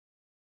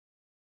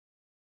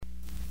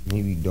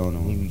Maybe don't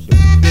know.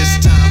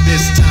 This time,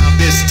 this time,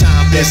 this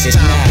time, this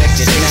time,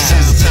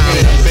 this time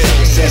to build.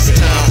 This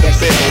time to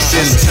build.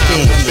 This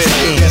time to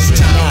build. This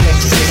time to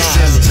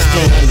build.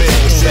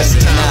 This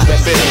time to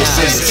build.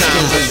 This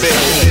time to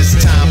build. This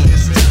time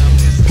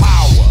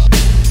power.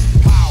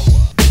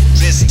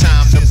 This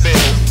time to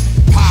build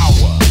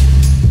power.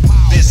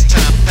 This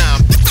time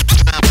to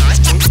build power.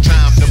 This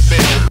time to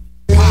build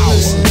power.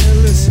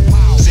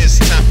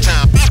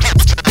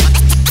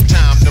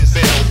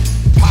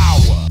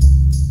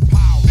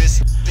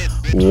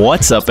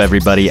 What's up,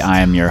 everybody?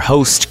 I am your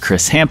host,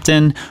 Chris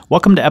Hampton.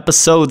 Welcome to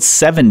episode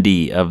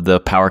 70 of the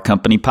Power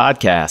Company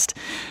podcast.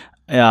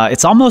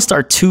 It's almost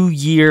our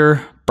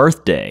 2-year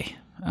birthday.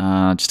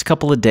 Just a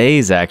couple of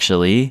days,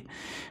 actually.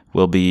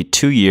 Will be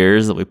 2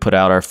 years that we put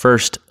out our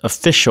first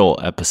official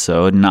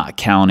episode, not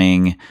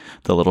counting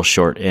the little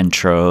short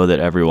intro that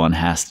everyone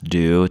has to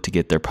do to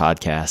get their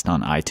podcast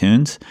on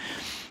iTunes.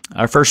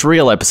 Our first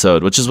real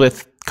episode, which is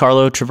with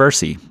Carlo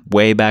Traversi,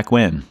 way back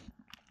when.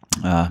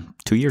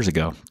 2 years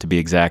ago, to be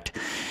exact.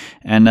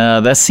 And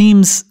that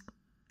seems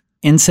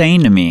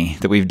insane to me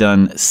that we've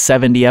done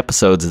 70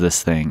 episodes of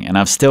this thing. And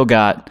I've still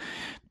got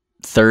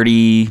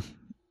 30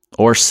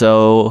 or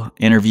so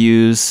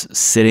interviews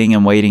sitting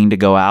and waiting to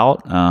go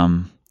out.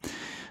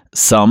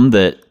 Some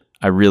that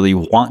I really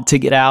want to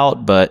get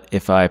out, but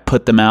if I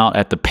put them out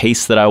at the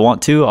pace that I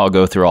want to, I'll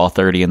go through all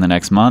 30 in the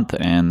next month,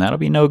 and that'll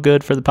be no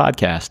good for the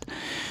podcast.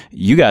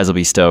 You guys will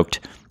be stoked.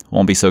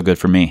 Won't be so good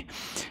for me.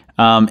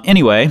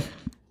 Anyway,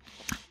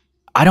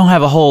 I don't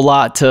have a whole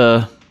lot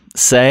to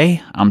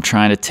say. I'm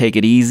trying to take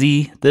it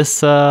easy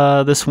this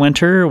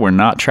winter. We're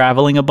not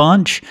traveling a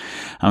bunch.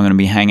 I'm going to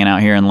be hanging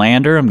out here in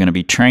Lander. I'm going to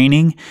be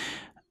training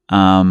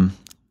and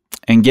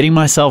getting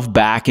myself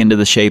back into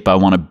the shape I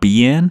want to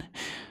be in.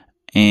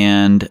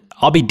 And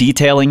I'll be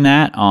detailing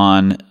that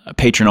on a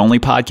patron-only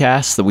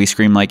podcast, the We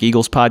Scream Like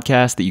Eagles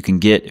podcast, that you can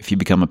get if you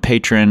become a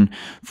patron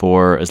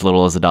for as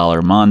little as $1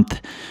 a month.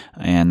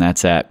 And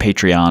that's at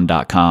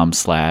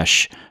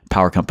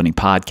patreon.com/Power Company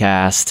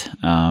Podcast.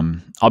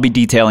 I'll be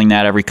detailing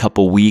that every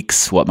couple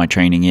weeks, what my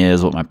training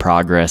is, what my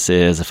progress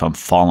is, if I'm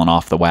falling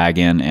off the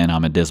wagon and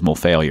I'm a dismal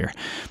failure.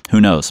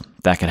 Who knows?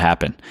 That could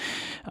happen.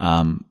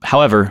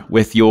 However,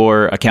 with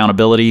your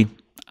accountability,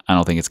 I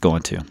don't think it's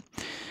going to.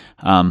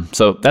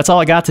 So that's all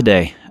I got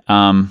today.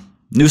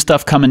 New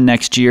stuff coming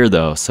next year,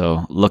 though,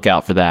 so look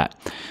out for that.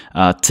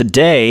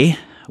 Today,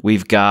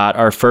 we've got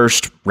our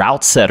first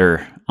route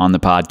setter on the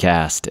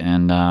podcast.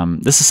 And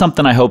this is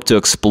something I hope to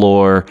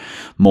explore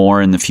more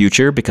in the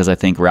future, because I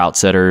think route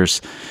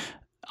setters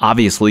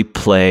obviously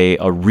play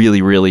a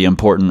really, really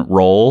important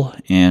role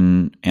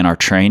in our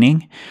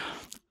training,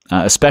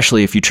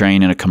 especially if you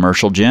train in a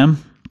commercial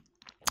gym.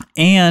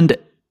 And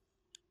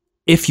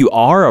if you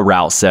are a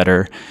route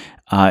setter,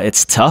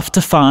 it's tough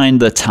to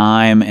find the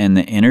time and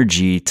the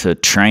energy to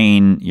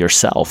train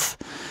yourself.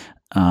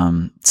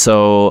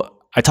 So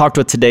I talked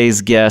with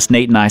today's guest.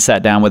 Nate and I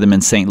sat down with him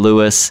in St.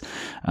 Louis.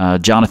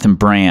 Jonathan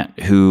Brandt,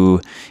 who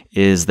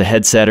is the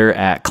head setter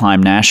at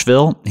Climb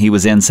Nashville. He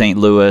was in St.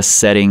 Louis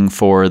setting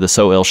for the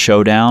So Ill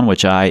Showdown,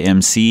 which I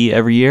MC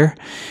every year.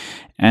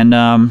 And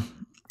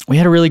we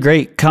had a really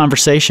great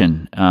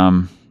conversation.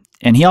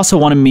 And he also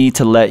wanted me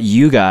to let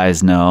you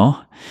guys know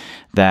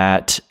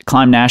that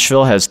Climb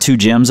Nashville has 2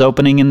 gyms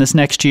opening in this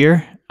next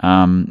year.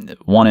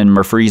 One in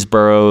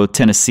Murfreesboro,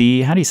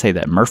 Tennessee. How do you say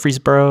that?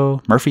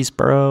 Murfreesboro?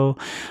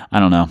 I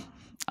don't know.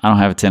 I don't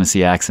have a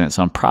Tennessee accent,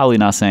 so I'm probably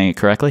not saying it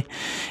correctly.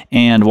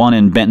 And one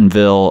in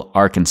Bentonville,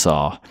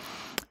 Arkansas.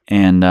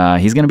 And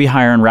he's going to be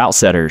hiring route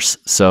setters.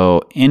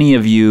 So any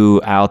of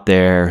you out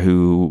there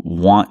who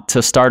want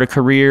to start a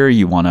career,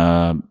 you want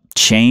to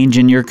change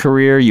in your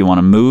career, you want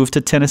to move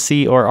to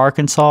Tennessee or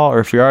Arkansas, or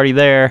if you're already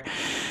there,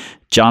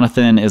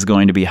 Jonathan is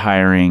going to be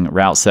hiring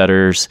route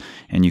setters,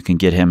 and you can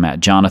get him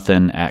at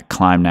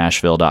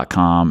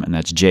jonathan@climbnashville.com, and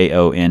that's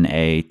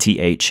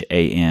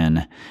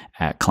JONATHAN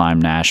at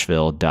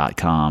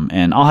climbnashville.com.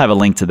 And I'll have a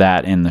link to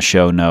that in the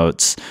show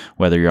notes,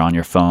 whether you're on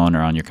your phone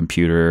or on your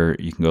computer.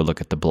 You can go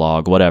look at the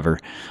blog, whatever.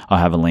 I'll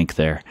have a link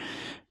there.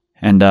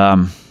 And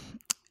the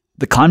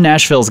Climb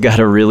Nashville's got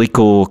a really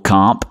cool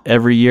comp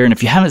every year, and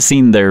if you haven't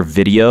seen their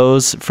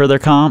videos for their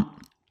comp,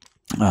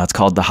 it's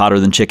called the Hotter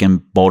Than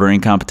Chicken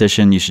Bouldering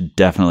Competition. You should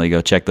definitely go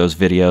check those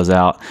videos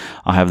out.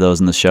 I'll have those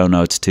in the show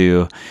notes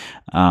too.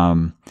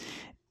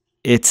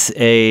 It's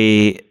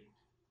a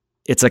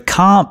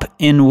comp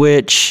in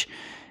which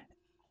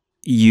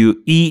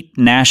you eat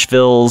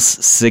Nashville's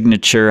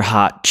signature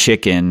hot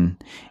chicken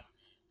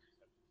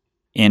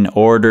in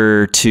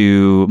order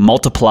to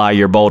multiply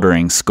your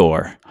bouldering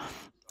score,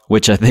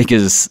 which I think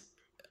is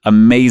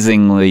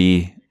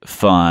amazingly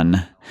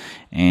fun.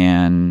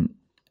 And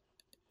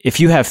if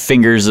you have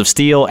fingers of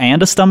steel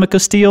and a stomach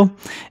of steel,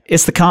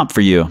 it's the comp for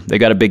you. They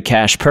got a big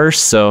cash purse,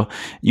 so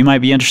you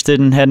might be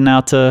interested in heading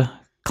out to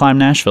Climb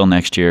Nashville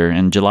next year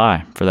in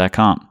July for that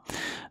comp.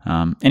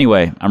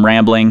 Anyway, I'm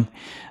rambling.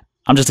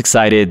 I'm just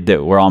excited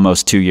that we're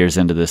almost 2 years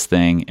into this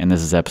thing, and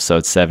this is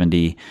episode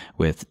 70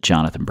 with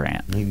Jonathan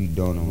Brandt.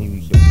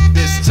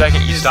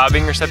 Second, you stop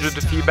being receptive to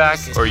feedback,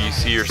 or you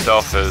see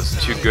yourself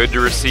as too good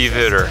to receive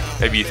it, or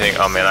maybe you think,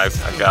 oh man, I've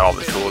got all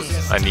the tools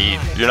I need.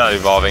 You're not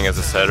evolving as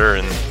a setter,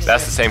 and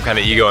that's the same kind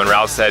of ego in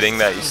route setting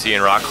that you see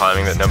in rock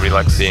climbing that nobody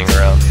likes seeing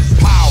around.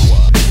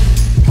 Power.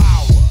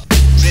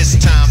 This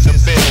time to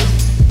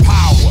build.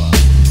 Power.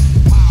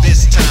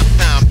 This time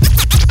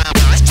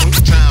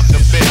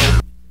to build.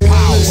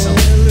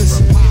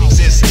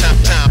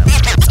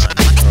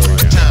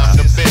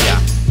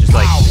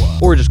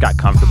 Or just got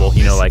comfortable,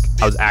 you know, like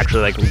I was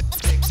actually like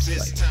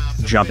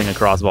jumping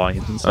across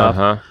volumes and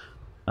stuff.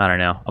 I don't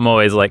know. I'm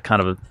always like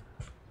kind of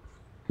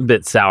a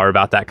bit sour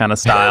about that kind of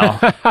style.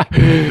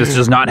 This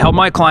does not help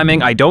my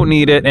climbing. I don't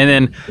need it. And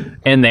then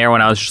in there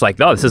when I was just like,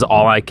 oh, this is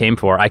all I came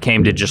for. I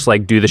came to just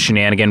like do the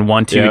shenanigan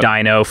 1-2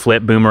 dyno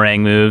flip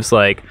boomerang moves,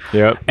 like.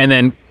 And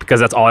then because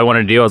that's all I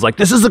wanted to do, I was like,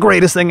 this is the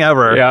greatest thing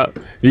ever.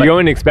 You go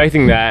in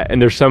expecting that, and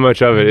there's so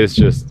much of it.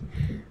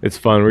 It's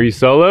fun. Were you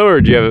solo,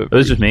 or do you have? It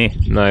was just me.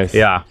 Nice.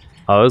 Yeah.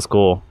 Oh, it was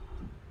cool.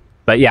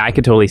 But yeah, I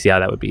could totally see how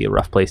that would be a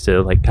rough place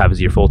to like have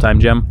as your full-time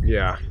gym.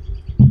 Yeah.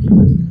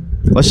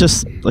 Let's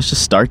just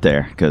start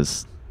there,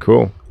 because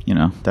cool. You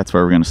know, that's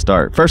where we're going to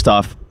start. First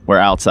off, we're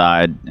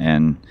outside,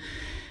 and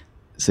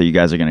so you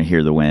guys are going to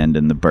hear the wind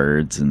and the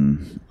birds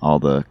and all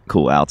the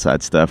cool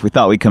outside stuff. We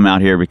thought we'd come out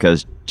here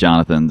because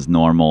Jonathan's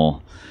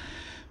normal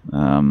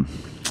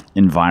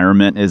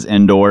environment is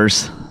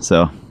indoors,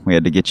 so we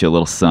had to get you a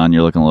little sun.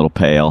 You're looking a little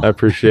pale. I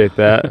appreciate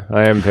that.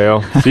 I am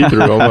pale.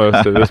 See-through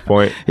almost at this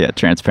point. Yeah,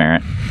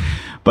 transparent.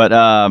 But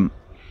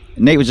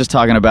Nate was just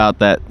talking about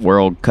that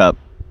World Cup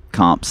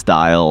comp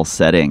style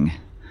setting.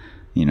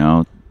 You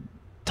know,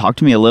 talk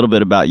to me a little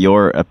bit about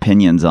your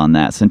opinions on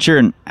that, since you're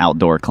an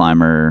outdoor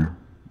climber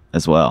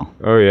as well.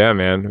 Oh yeah,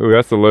 man. Ooh,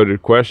 that's a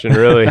loaded question,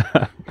 really.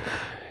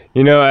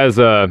 You know, as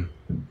a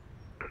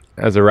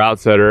route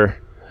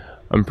setter,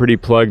 I'm pretty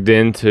plugged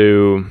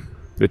into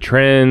the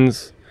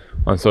trends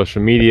on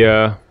social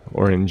media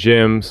or in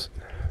gyms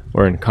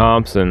or in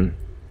comps, and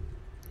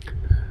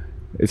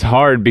it's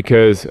hard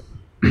because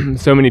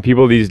so many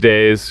people these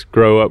days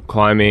grow up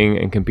climbing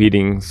and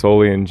competing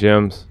solely in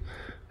gyms,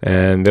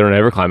 and they don't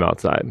ever climb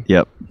outside.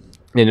 Yep.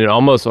 And it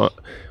almost on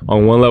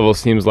one level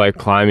seems like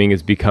climbing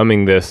is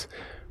becoming this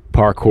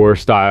parkour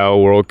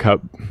style World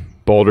Cup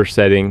boulder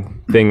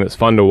setting thing that's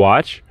fun to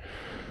watch.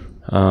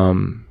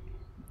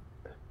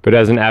 But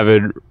as an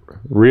avid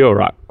real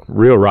rock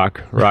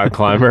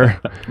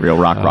climber, real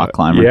rock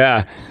climber.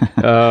 Yeah.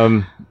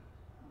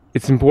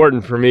 It's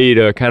important for me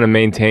to kind of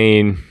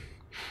maintain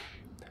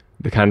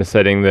the kind of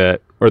setting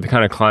that, or the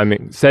kind of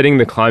climbing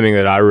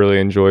that I really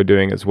enjoy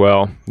doing as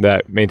well,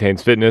 that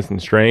maintains fitness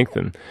and strength.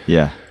 And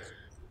yeah,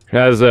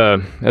 as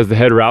the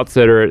head route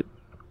setter at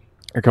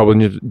a couple of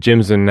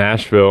gyms in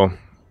Nashville,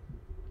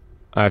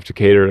 I have to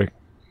cater to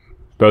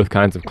both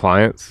kinds of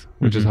clients,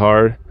 which is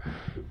hard.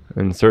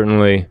 And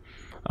certainly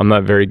I'm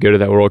not very good at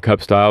that World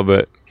Cup style,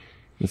 but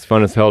it's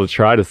fun as hell to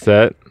try to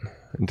set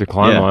and to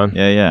climb on.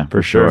 Yeah,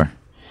 for sure.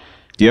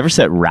 Do you ever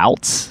set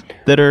routes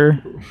that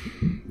are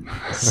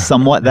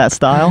somewhat that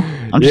style?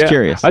 I'm just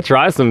curious. I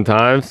try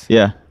sometimes.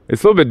 Yeah.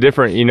 It's a little bit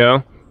different, you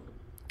know.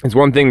 It's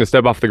one thing to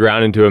step off the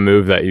ground into a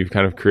move that you've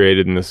kind of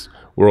created in this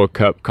World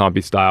Cup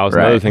compy style. It's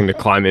another thing to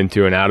climb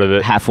into and out of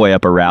it. Halfway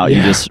up a route,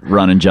 you just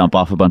run and jump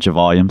off a bunch of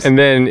volumes. And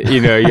then,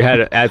 you know, you had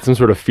to add some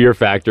sort of fear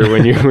factor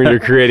when you're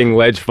creating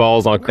ledge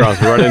falls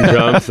across running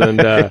jumps and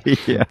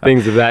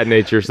things of that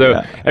nature.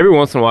 So every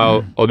once in a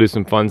while, I'll do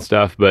some fun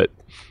stuff, but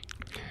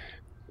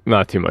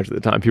not too much of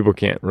the time. People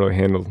can't really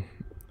handle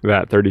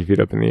that 30 feet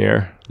up in the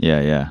air.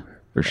 Yeah,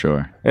 for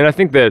sure. And I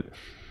think that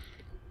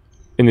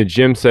in the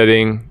gym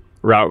setting,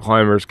 route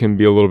climbers can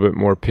be a little bit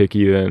more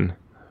picky than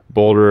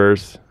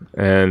boulderers,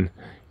 and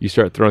you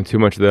start throwing too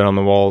much of that on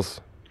the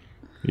walls,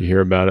 you hear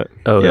about it.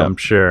 Oh, yeah, I'm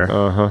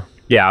sure.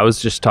 Yeah, I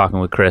was just talking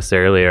with Chris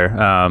earlier,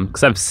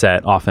 because I've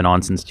set off and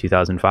on since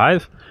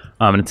 2005,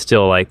 and it's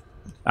still like,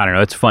 I don't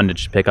know, it's fun to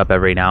just pick up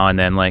every now and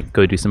then, like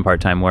go do some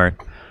part-time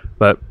work.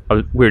 But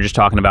we were just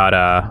talking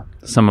about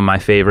some of my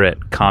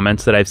favorite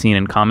comments that I've seen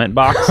in comment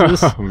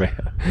boxes. Oh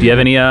man, do you have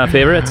any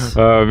favorites?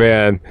 Oh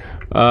man,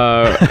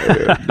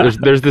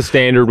 there's the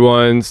standard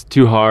ones: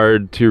 too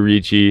hard, too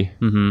reachy,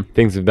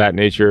 things of that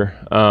nature.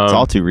 It's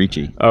all too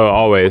reachy. Oh,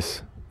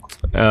 always.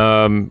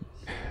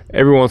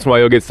 Every once in a while,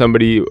 you'll get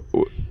somebody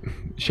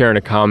sharing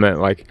a comment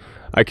like,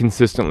 "I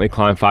consistently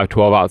climb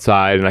 512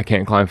 outside, and I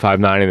can't climb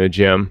 59 in the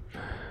gym."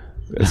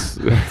 It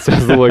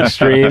sounds a little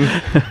extreme,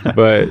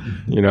 but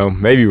you know,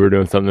 maybe we're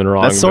doing something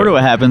wrong. That's sort of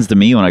what happens to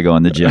me when I go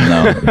in the gym,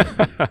 though.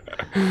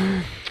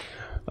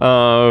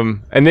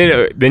 And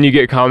then you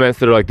get comments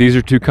that are like, "These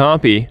are too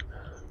compy,"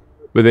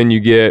 but then you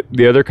get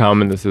the other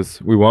comment that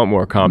says, "We want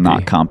more compy,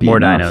 not compy, more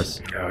enough."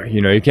 dynos."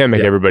 You know, you can't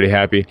make everybody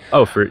happy.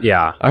 Oh,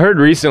 I heard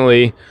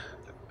recently,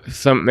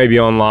 maybe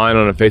online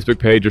on a Facebook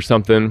page or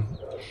something,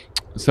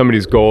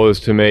 somebody's goal is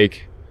to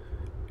make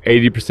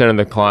 80% of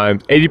the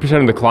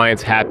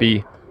clients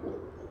happy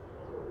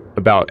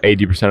about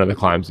 80% of the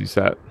climbs you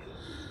set.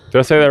 Did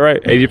I say that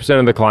right? 80%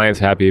 of the client's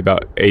happy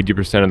about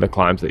 80% of the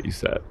climbs that you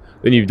set.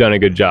 Then you've done a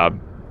good job.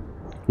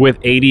 With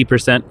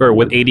 80% or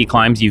with 80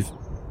 climbs, you've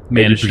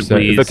managed to 80%.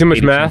 please Is that too much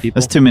 80% math? people?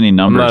 That's too many I'm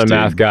numbers. not a dude.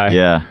 math guy.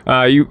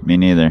 Yeah. Me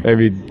neither.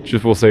 Maybe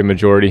just we'll say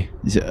majority.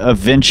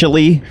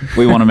 Eventually,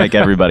 we want to make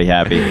everybody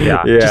happy.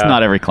 Yeah. Just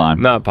not every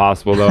climb. Not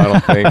possible though, I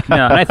don't think.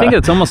 Yeah, and I think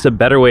it's almost a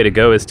better way to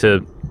go is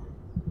to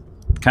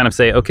kind of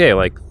say, okay,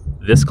 like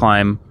this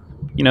climb,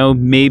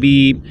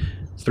 maybe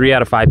 3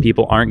 out of 5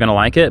 people aren't going to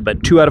like it,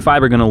 but 2 out of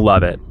 5 are going to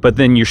love it. But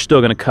then you're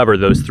still going to cover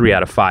those 3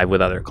 out of 5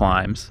 with other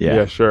climbs.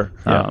 Yeah, sure.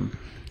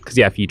 Because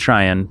if you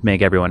try and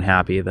make everyone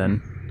happy,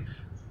 then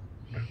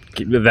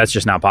that's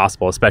just not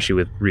possible, especially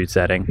with route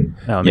setting.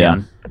 Oh, Yeah.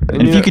 man.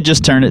 And if you could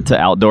just turn it to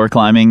outdoor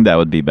climbing, that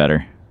would be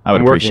better. I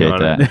would I'm working appreciate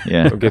on that. it.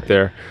 Yeah. We'll get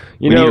there.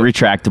 We need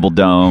retractable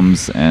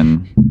domes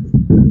and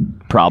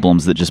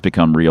problems that just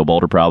become real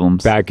boulder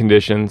problems. bad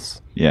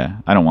conditions. Yeah,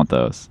 I don't want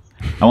those.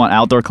 I want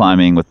outdoor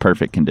climbing with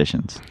perfect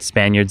conditions.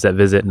 Spaniards that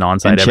visit and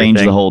on-site And change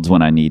everything. the holds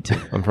when I need to.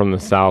 I'm from the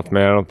South,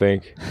 man. I don't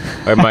think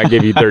I might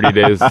give you 30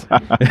 days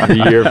a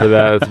year for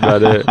that. That's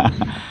about it.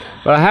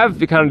 But I have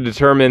kind of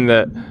determined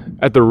that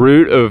at the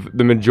root of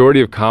the majority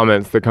of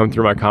comments that come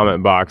through my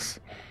comment box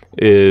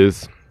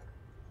is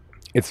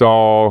it's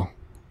all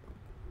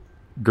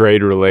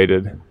grade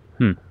related.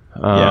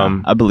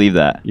 Yeah, I believe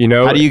that.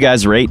 How do you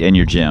guys rate in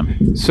your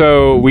gym?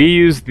 So we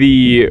use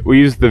the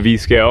V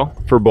scale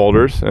for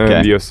boulders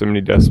and the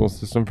Yosemite decimal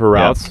system for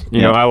routes.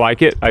 You know, I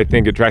like it. I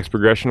think it tracks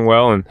progression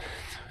well, and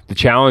the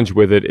challenge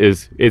with it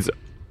is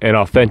an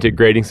authentic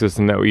grading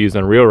system that we use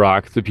on Real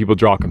Rock, so people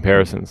draw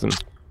comparisons. And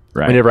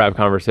whenever I have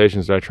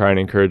conversations, I try and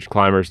encourage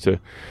climbers to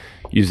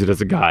use it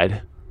as a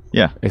guide.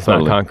 Yeah, it's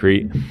not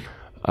concrete.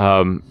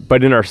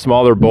 But in our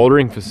smaller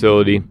bouldering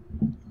facility,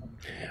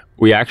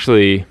 we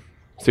actually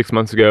 6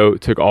 months ago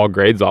took all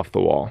grades off the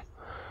wall.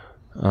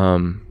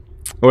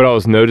 What I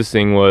was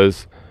noticing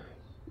was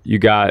you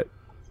got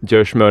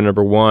Joe Schmo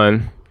number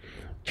 1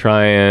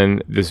 trying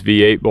this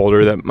V8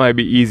 boulder that might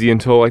be easy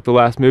until like the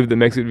last move that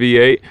makes it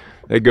V8.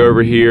 They go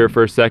over here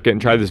for a second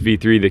and try this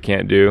V3 they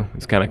can't do.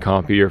 It's kind of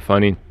compy or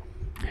funny.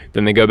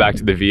 Then they go back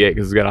to the V8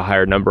 because it's got a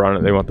higher number on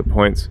it. They want the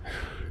points.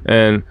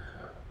 And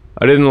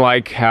I didn't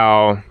like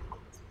how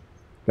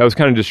that was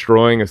kind of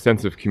destroying a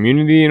sense of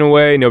community in a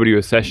way. Nobody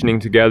was sessioning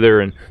together,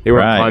 and they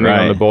weren't climbing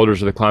on the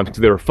boulders or the climbs because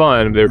they were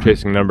fun. They were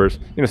chasing numbers,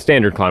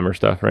 standard climber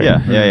stuff, right?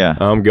 Yeah.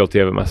 I'm guilty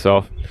of it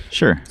myself.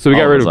 Sure. So we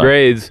got rid of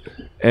grades,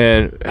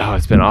 and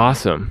it's been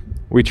awesome.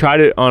 We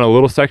tried it on a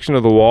little section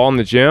of the wall in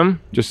the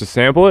gym just to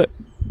sample it,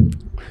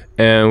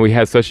 and we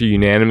had such a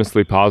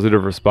unanimously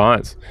positive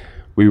response.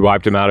 We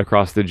wiped them out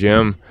across the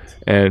gym,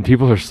 and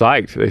people are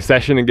psyched. They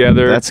session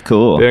together. That's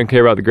cool. They don't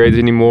care about the grades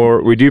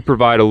anymore. We do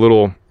provide a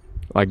little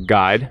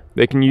guide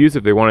they can use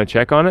if they want to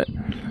check on it.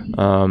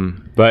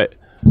 But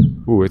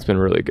it's been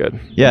really good.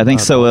 Yeah, I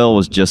think So Ill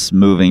was just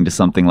moving to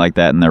something like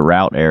that in their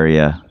route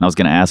area. And I was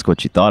going to ask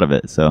what you thought of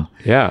it. So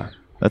yeah,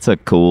 that's a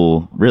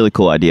really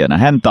cool idea. And I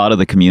hadn't thought of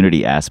the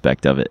community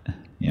aspect of it.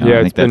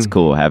 I think that's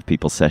cool. Have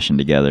people session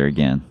together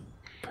again.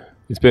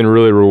 It's been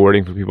really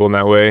rewarding for people in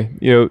that way.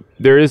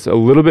 There is a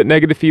little bit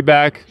negative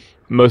feedback,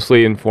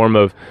 mostly in form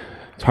of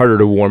it's harder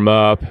to warm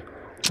up.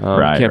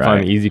 Can't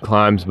find the easy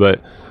climbs,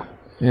 but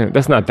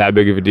that's not that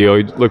big of a deal.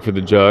 You look for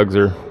the jugs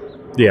or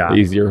the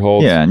easier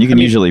holds. Yeah, and you can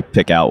usually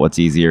pick out what's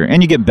easier,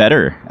 and you get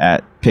better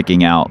at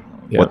picking out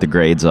what the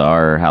grades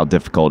are, how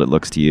difficult it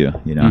looks to you.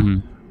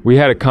 We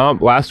had a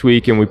comp last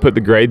week, and we put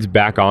the grades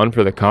back on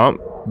for the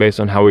comp based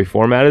on how we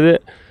formatted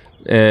it,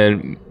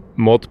 and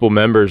multiple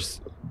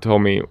members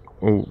told me,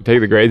 take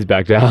the grades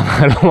back down.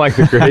 I don't like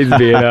the grades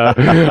being up.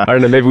 I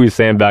don't know, maybe we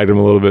sandbagged them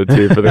a little bit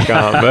too for the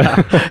comp.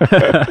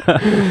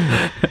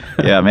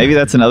 But yeah, maybe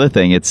that's another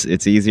thing. It's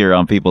easier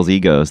on people's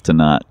egos to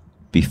not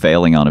be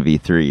failing on a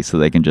V3, so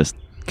they can just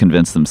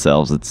convince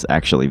themselves it's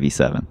actually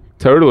V7.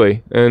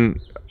 Totally. And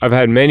I've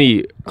had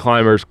many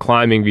climbers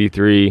climbing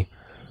V3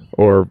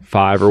 or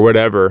 5 or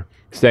whatever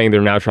saying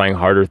they're now trying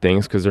harder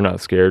things because they're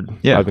not scared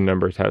by the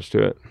number attached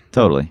to it.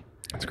 Totally.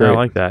 It's great. I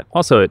like that.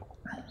 Also,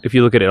 if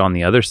you look at it on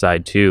the other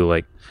side too,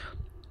 like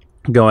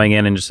going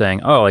in and just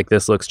saying, oh, like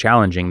this looks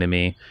challenging to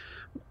me.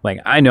 Like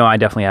I know I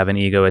definitely have an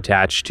ego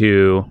attached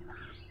to,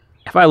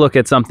 if I look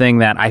at something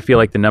that I feel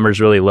like the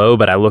number's really low,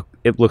 but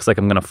it looks like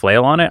I'm going to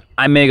flail on it,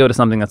 I may go to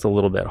something that's a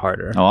little bit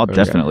harder. Oh, I'll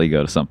definitely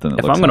go to something that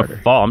if looks I'm going to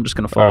fall, I'm just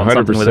going to fall on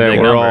something with a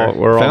big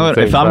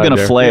number. If I'm going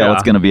to flail,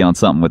 it's going to be on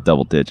something with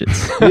double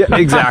digits. Yeah,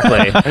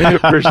 exactly.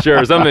 For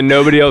sure. Something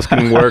nobody else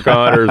can work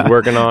on or is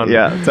working on.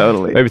 Yeah,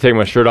 totally. Maybe take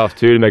my shirt off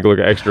too to make it look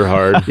extra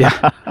hard.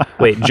 Yeah.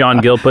 Wait, John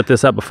Gill put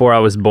this up before I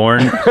was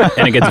born,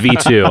 and it gets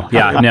V2.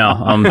 Yeah,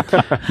 no,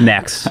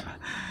 next.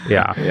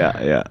 Yeah.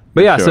 Yeah.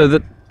 But yeah, so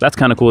that's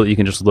kind of cool that you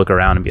can just look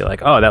around and be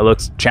like, oh, that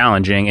looks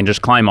challenging, and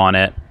just climb on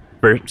it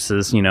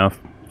versus,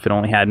 if it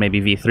only had maybe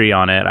V3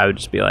 on it, I would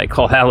just be like,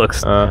 oh, that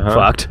looks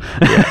fucked.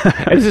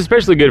 Yeah. And it's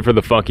especially good for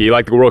the funky,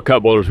 like the World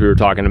Cup boulders we were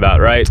talking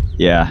about, right?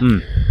 Yeah.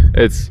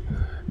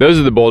 Those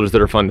are the boulders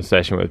that are fun to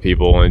session with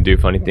people and do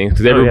funny things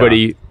because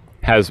everybody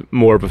has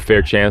more of a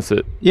fair chance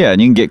at. Yeah,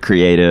 and you can get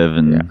creative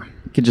and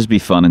It could just be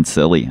fun and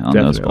silly on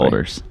those Definitely.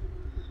 boulders.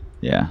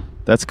 Yeah,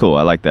 that's cool.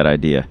 I like that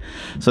idea.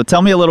 So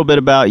tell me a little bit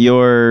about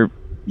your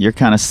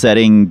kind of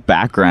setting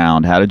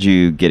background. How did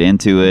you get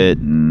into it,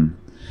 and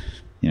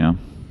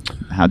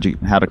how'd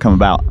it come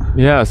about?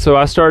 Yeah, so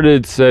I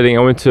started setting.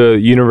 I went to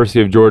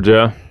University of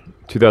Georgia,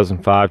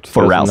 2005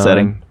 For route 2009.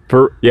 setting?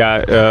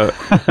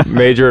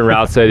 Major in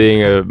route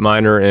setting, a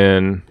minor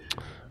in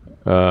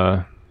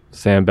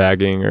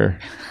sandbagging, or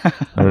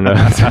I don't know,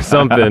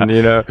 something,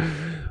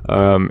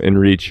 in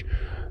reach.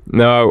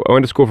 No, I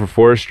went to school for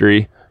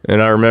forestry,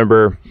 and I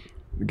remember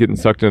getting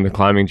sucked into the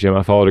climbing gym.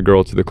 I followed a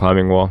girl to the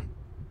climbing wall,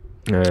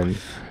 and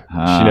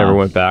she never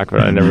went back,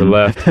 but I never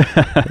left.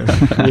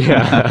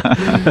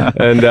 Yeah.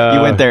 And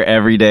You went there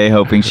every day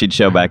hoping she'd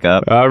show back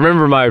up? I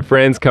remember my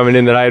friends coming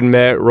in that I had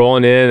met,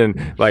 rolling in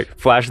and like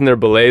flashing their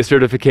belay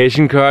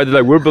certification card.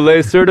 They're like, "We're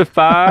belay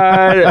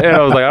certified." And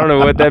I was like, I don't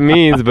know what that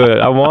means,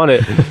 but I want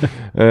it.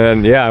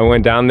 And yeah, I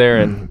went down there,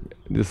 and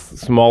this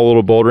small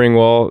little bouldering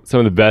wall, some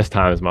of the best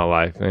times of my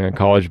life. And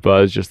college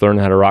buzz, just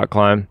learning how to rock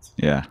climb.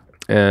 Yeah.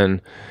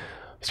 And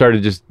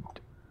started just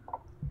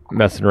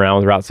messing around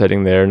with route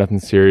setting there, nothing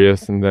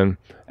serious. And then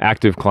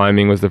Active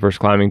Climbing was the first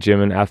climbing gym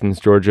in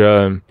Athens, Georgia,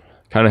 and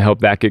kind of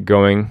helped that get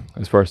going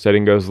as far as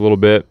setting goes a little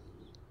bit.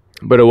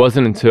 But it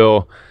wasn't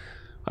until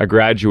I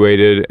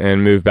graduated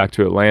and moved back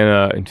to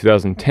Atlanta in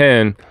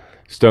 2010,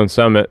 Stone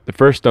Summit, the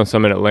first Stone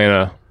Summit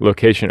Atlanta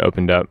location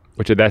opened up,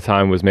 which at that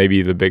time was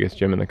maybe the biggest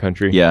gym in the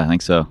country. Yeah, I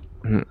think so.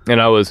 And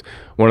I was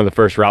one of the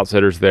first route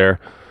setters there.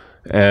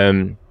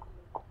 And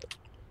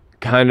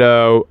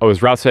I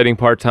was route setting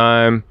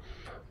part-time,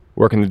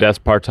 working the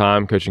desk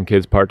part-time, coaching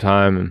kids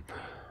part-time, and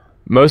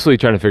mostly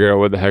trying to figure out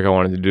what the heck I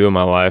wanted to do in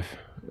my life.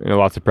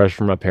 Lots of pressure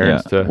from my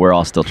parents to... We're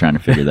all still trying to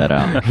figure that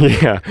out.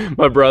 Yeah.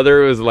 My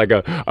brother was like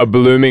a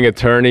blooming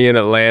attorney in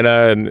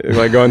Atlanta, and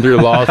like going through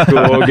law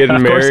school,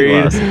 getting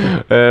married.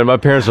 And my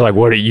parents are like,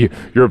 "What are you?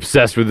 You're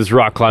obsessed with this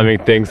rock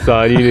climbing thing,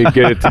 son. You need to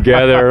get it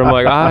together." I'm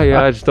like,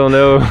 yeah, I just don't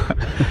know.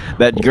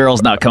 That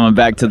girl's not coming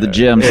back to the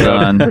gym,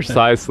 son.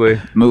 Precisely.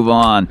 Move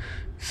on.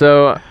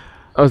 So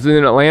I was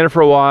in Atlanta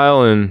for a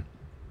while, and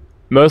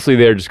mostly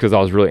there just because I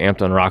was really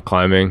amped on rock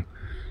climbing.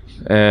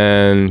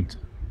 And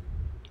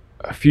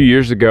a few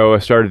years ago, I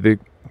started to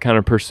kind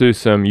of pursue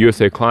some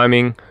USA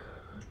climbing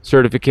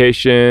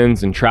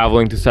certifications and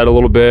traveling to set a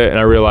little bit. And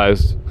I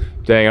realized,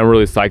 dang, I'm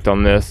really psyched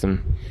on this,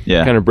 and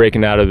kind of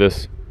breaking out of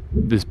this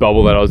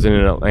bubble that I was in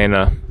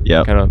Atlanta.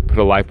 Yep. Kind of put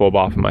a light bulb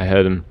off in my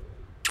head and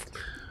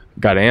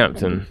got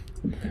amped. And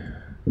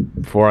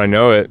before I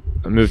know it,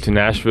 I moved to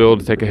Nashville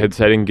to take a head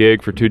setting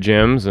gig for 2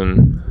 gyms,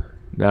 and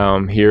now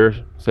I'm here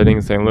setting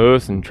in St.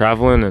 Louis and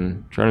traveling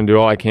and trying to do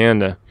all I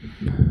can to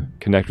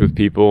connect with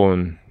people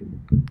and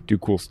do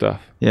cool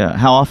stuff. Yeah.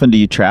 How often do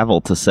you travel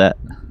to set?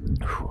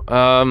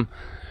 For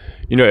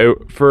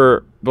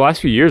the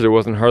last few years, it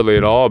wasn't hardly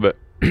at all, but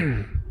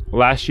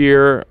last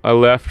year I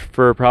left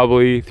for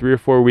probably 3 or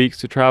 4 weeks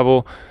to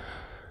travel.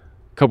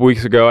 A couple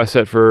weeks ago, I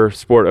set for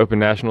Sport Open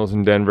Nationals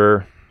in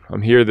Denver.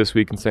 I'm here this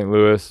week in St.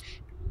 Louis.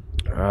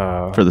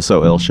 For the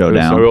So Ill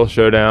Showdown. For the So Ill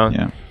Showdown.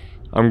 Yeah.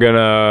 I'm going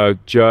to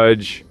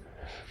judge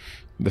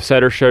the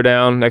Setter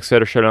Showdown, next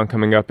Setter Showdown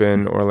coming up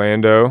in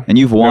Orlando. And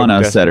you've won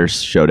a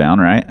Setters Showdown,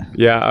 right?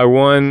 Yeah, I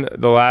won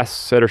the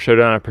last Setter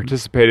Showdown I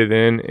participated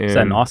in. Is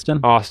that in Austin?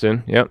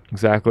 Austin, yep,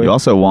 exactly. You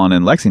also won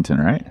in Lexington,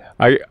 right?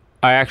 I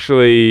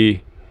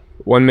actually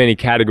won many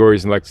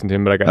categories in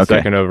Lexington, but I got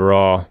second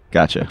overall.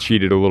 Gotcha. I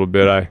cheated a little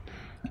bit. I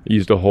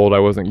used a hold I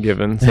wasn't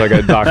given, so I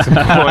got docked some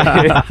points.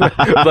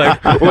 I was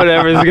like,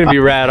 whatever, this is going to be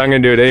rad. I'm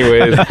going to do it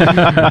anyways.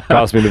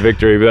 Cost me the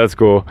victory, but that's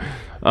cool.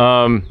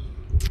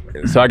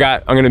 So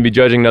I'm going to be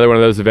judging another one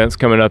of those events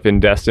coming up in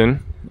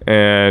Destin,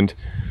 and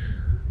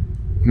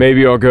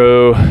maybe I'll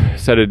go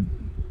set a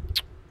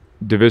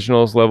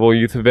divisionals level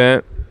youth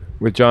event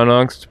with John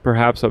Ungst,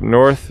 perhaps up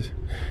north.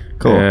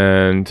 Cool.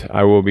 And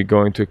I will be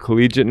going to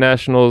collegiate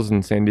nationals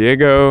in San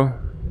Diego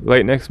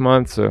late next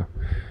month. So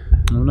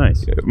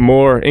nice.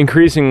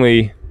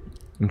 Increasingly,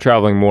 I'm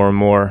traveling more and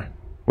more,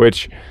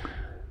 which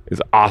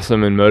is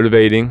awesome and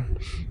motivating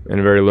and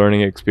a very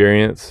learning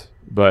experience.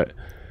 But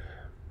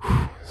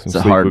some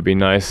sleep would be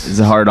nice. Is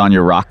it hard on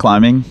your rock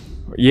climbing?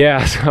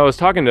 Yeah, so I was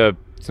talking to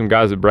some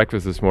guys at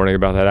breakfast this morning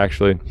about that,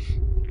 actually.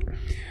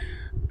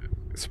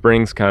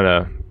 Spring's kind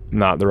of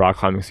not the rock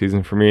climbing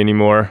season for me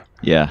anymore.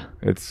 Yeah.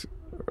 It's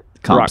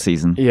comp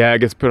season. Yeah, it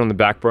gets put on the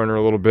back burner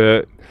a little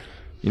bit.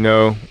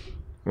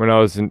 When I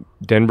was in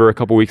Denver a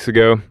couple weeks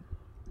ago,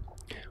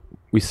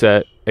 we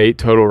set 8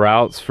 total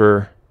routes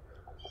for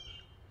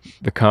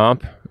the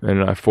comp,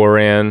 and I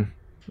foreran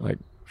like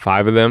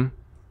 5 of them.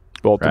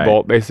 Bolt to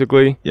bolt,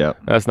 basically.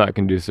 Yep. That's not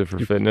conducive for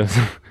fitness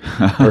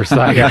or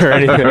psych or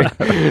anything,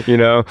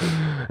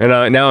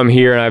 And now I'm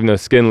here and I have no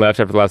skin left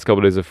after the last couple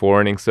of days of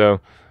foreigning,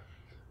 so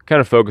kind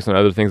of focus on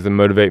other things that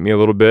motivate me a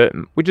little bit,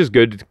 which is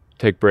good to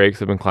take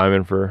breaks. I've been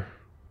climbing for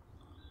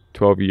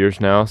 12 years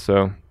now,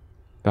 so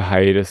the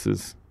hiatus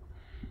is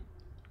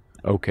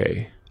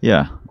okay.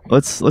 Yeah.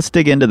 Let's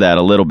dig into that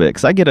a little bit,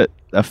 because I get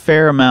a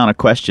fair amount of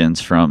questions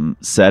from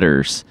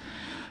setters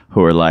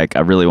who are like,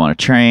 I really want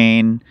to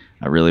train.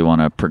 I really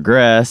want to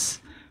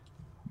progress,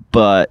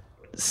 but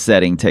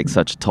setting takes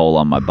such a toll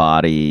on my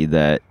body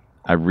that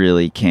I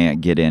really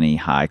can't get any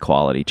high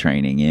quality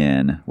training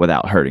in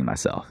without hurting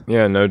myself.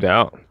 Yeah, no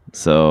doubt.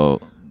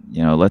 So,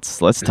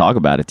 let's talk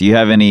about it. Do you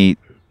have any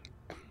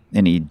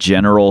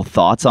general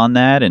thoughts on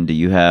that? And do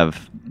you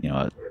have,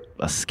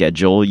 a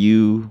schedule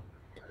you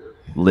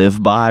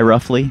live by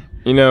roughly?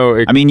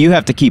 You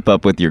have to keep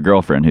up with your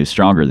girlfriend who's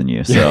stronger than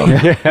you. So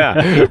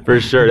yeah, for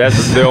sure.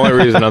 That's the only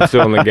reason I'm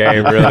still in the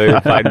game, really,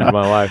 fighting for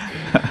my life.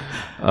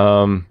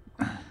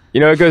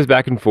 It goes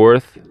back and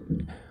forth.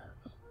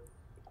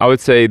 I would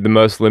say the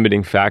most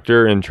limiting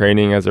factor in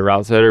training as a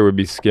route setter would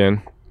be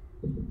skin,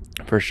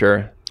 for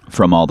sure.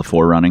 From all the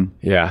forerunning?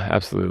 Yeah,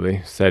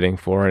 absolutely. Setting,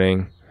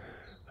 forerunning,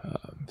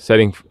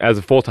 setting as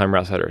a full-time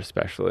route setter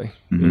especially.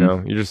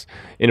 Mm-hmm. You're just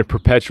in a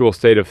perpetual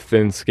state of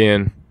thin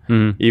skin,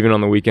 even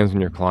on the weekends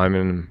when you're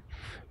climbing.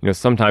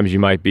 Sometimes you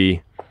might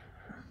be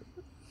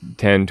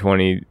 10,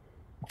 20,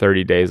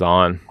 30 days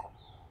on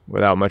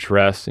without much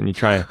rest, and you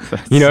try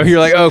you're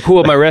like, oh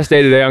cool, my rest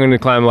day today I'm going to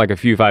climb like a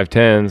few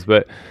 510s,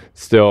 but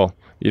still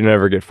you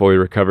never get fully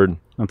recovered.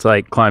 It's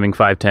like climbing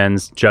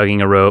 510s,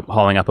 jugging a rope,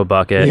 hauling up a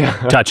bucket,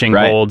 touching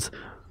holds.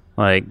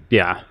 Like,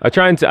 yeah. I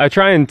try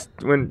and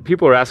when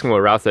people are asking what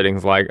route setting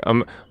is like,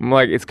 I'm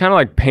like, it's kind of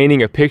like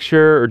painting a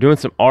picture or doing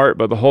some art,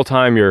 but the whole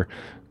time you're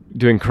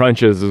doing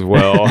crunches as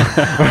well,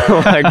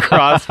 like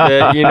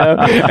CrossFit,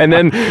 and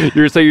then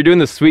you're doing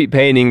the sweet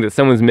painting that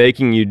someone's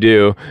making you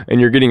do,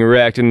 and you're getting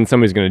wrecked, and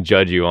somebody's going to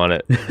judge you on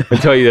it and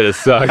tell you that it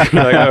sucks.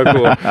 You're like, oh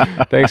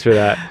cool, thanks for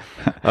that.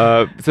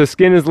 So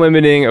skin is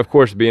limiting. Of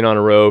course, being on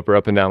a rope or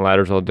up and down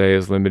ladders all day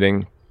is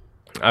limiting.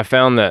 I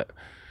found that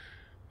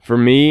for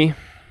me,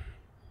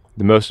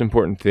 the most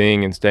important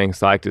thing in staying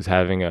psyched is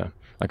having a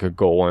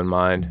goal in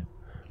mind.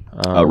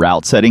 A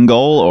route setting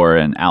goal or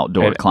an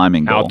outdoor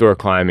climbing goal? Outdoor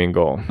climbing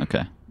goal.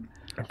 Okay.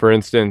 For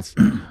instance,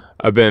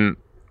 I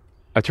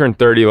turned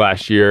 30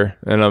 last year,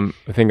 and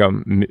I think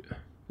I'm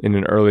in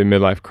an early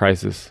midlife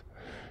crisis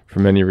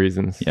for many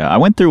reasons. Yeah, I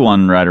went through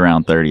one right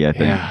around 30, I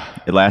think. Yeah.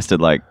 It lasted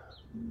like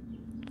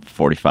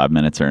 45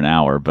 minutes or an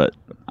hour, but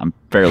I'm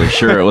fairly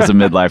sure it was a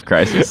midlife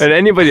crisis. And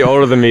anybody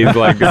older than me is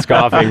like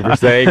scoffing for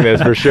saying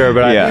this for sure.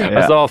 But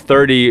I saw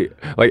 30,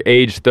 like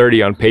age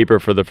 30 on paper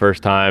for the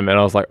first time. And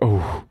I was like,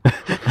 oh,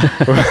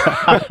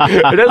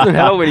 it doesn't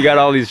help when you got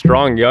all these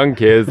strong young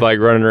kids like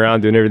running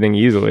around doing everything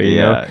easily. You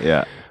know?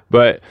 Yeah.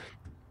 But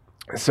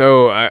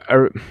so I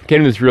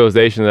came to this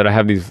realization that I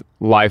have these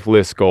life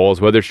list goals,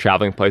 whether it's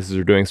traveling places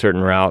or doing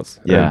certain routes.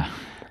 Yeah. And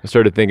I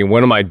started thinking,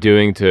 what am I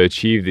doing to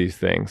achieve these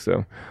things?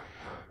 So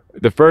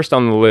the first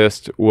on the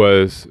list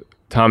was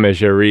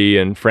Routesetting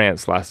in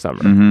France last summer.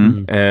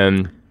 Mm-hmm.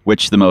 And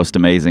which the most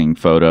amazing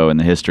photo in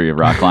the history of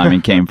rock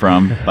climbing came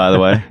from, by the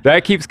way.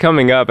 That keeps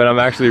coming up, and I'm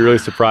actually really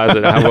surprised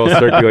at how well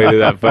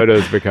circulated that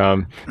photo's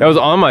become. That was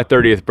on my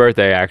 30th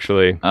birthday,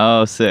 actually.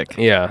 Oh, sick.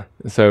 Yeah.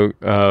 So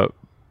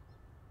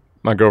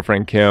my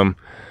girlfriend, Kim,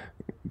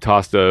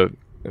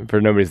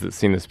 for nobody's that's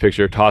seen this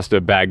picture, tossed a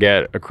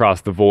baguette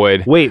across the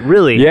void. Wait,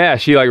 really? Yeah,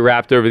 she like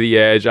wrapped over the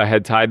edge. I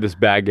had tied this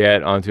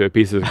baguette onto a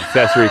piece of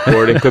accessory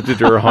cord and clipped it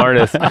to her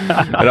harness.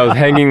 And I was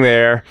hanging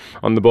there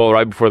on the bowl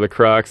right before the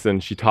crux,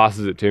 and she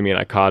tosses it to me, and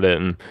I caught it.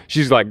 And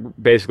she's like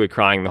basically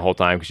crying the whole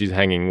time because she's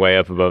hanging way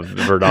up above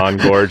the Verdun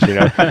Gorge,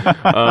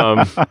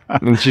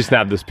 and she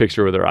snapped this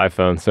picture with her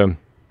iPhone. So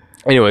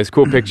anyways,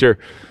 cool picture.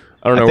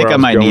 I think I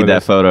might need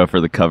that photo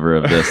for the cover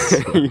of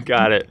this. You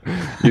got it.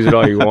 Use it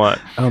all you want.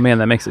 Oh man,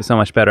 that makes it so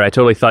much better. I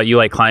totally thought you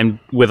like climbed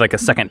with like a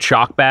second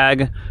chalk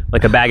bag,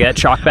 like a baguette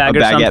chalk bag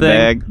or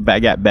something.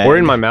 Baguette bag. Or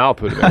in my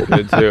mouth would have been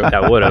good too.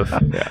 That would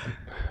have.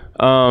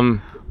 Yeah.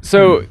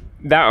 So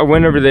that I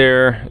went over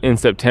there in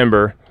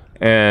September,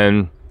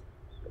 and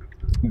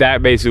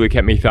that basically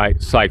kept me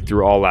psyched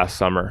through all last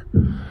summer.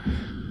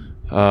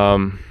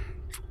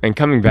 And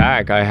coming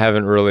back, I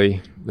haven't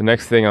really. The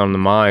next thing on the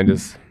mind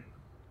is.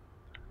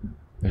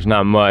 There's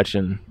not much,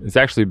 and it's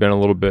actually been a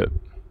little bit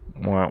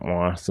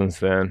since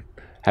then.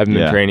 Haven't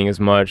been training as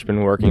much,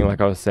 been working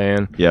like I was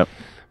saying. Yep.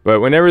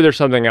 But whenever there's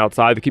something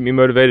outside to keep me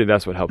motivated,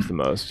 that's what helps the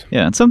most.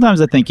 Yeah, and sometimes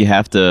I think you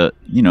have to,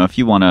 if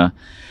you want to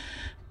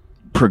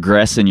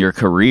progress in your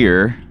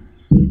career,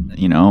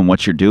 and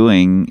what you're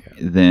doing,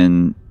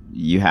 then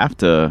you have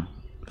to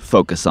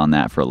focus on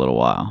that for a little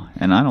while.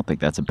 And I don't think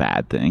that's a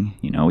bad thing.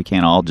 We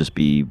can't all just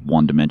be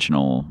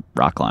one-dimensional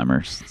rock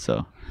climbers,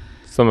 so...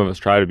 Some of us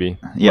try to be.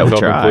 Yeah, we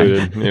try.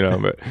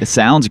 Included, but it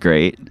sounds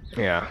great.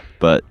 Yeah.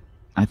 But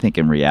I think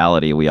in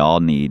reality, we all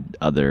need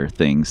other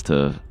things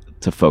to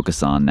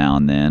focus on now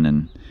and then.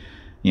 And,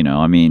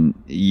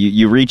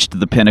 you reached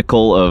the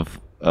pinnacle of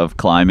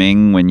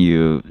climbing when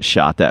you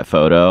shot that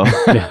photo.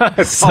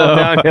 It's all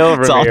downhill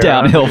from It's all here,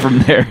 downhill from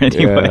there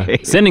anyway. Yeah.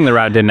 Sending the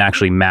route didn't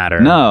actually matter.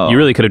 No. You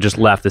really could have just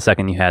left the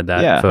second you had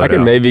that photo. I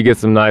could maybe get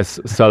some nice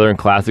Southern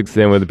classics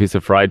in with a piece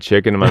of fried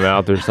chicken in my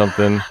mouth or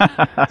something.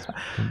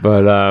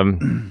 But,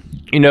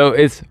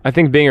 I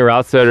think being a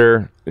route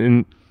setter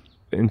in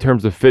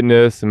terms of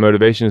fitness and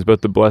motivation is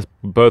both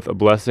a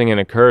blessing and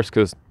a curse,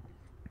 because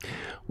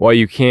while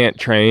you can't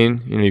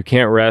train, you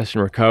can't rest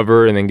and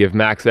recover and then give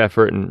max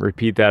effort and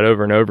repeat that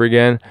over and over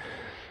again,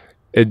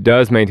 it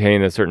does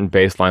maintain a certain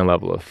baseline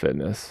level of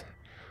fitness.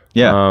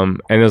 Yeah.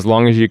 And as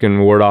long as you can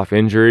ward off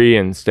injury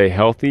and stay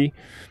healthy,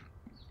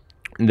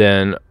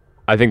 then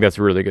I think that's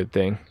a really good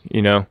thing.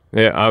 Yeah,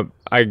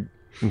 I'm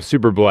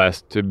super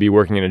blessed to be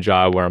working in a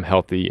job where I'm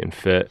healthy and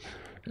fit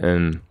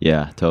and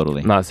Yeah,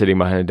 totally. not sitting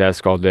behind a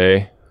desk all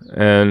day.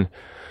 And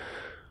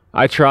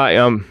I try,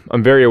 I'm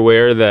very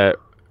aware that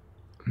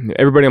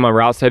everybody on my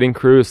route setting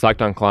crew is psyched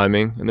on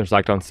climbing and they're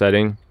psyched on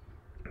setting.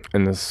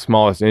 And the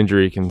smallest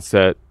injury can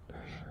set,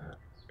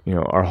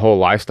 our whole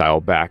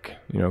lifestyle back,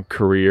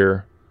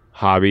 career,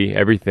 hobby,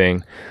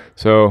 everything.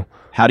 So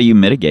How do you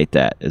mitigate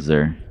that? Is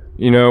there...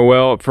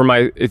 well,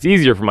 it's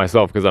easier for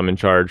myself because I'm in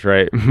charge,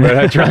 right? But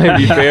I try and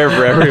be fair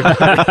for everybody.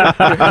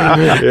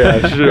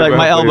 Yeah, sure. Like,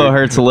 my elbow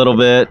hurts a little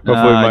bit.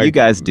 Hopefully you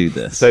guys do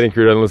this. Setting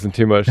crew doesn't listen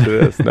too much to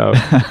this. No.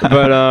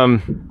 But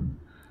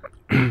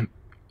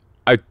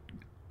I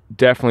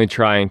definitely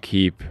try and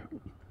keep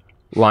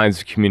lines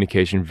of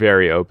communication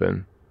very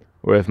open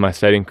with my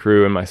setting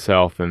crew and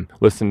myself and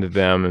listen to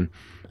them. And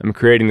I'm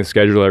creating the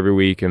schedule every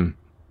week and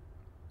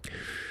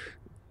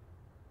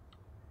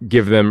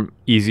give them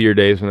easier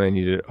days when they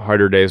need it,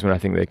 harder days when I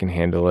think they can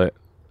handle it,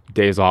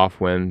 days off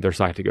when they're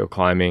psyched to go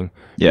climbing.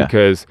 Yeah.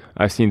 Because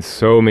I've seen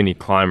so many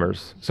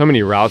climbers, so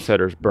many route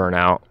setters burn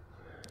out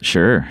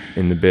Sure.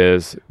 in the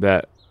biz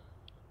that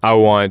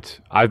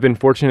I've been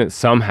fortunate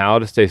somehow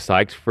to stay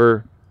psyched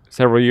for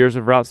several years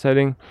of route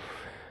setting,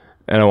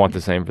 and I want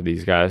the same for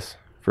these guys,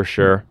 for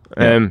sure.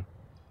 Yeah. And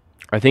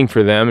I think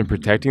for them and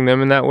protecting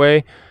them in that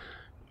way,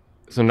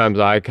 sometimes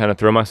I kind of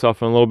throw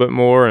myself in a little bit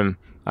more and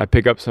I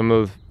pick up some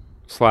of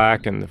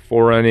slack and the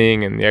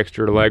forerunning and the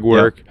extra leg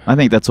work. Yep. I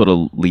think that's what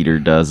a leader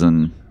does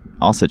in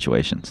all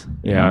situations.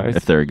 Yeah,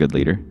 if they're a good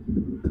leader.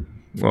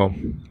 Well,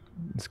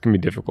 this can be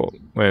difficult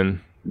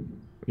when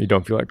you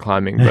don't feel like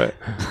climbing, but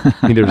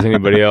neither does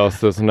anybody else.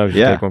 So sometimes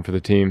you take one for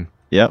the team.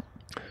 Yep.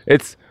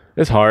 It's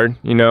hard,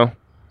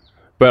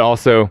 but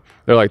also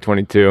they're like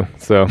 22,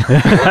 so they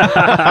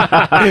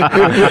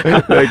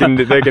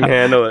can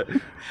handle it.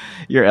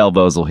 Your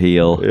elbows will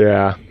heal.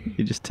 Yeah,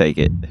 You just take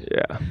it.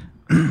 yeah.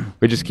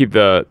 We just keep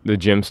the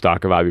gym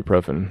stock of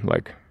ibuprofen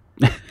like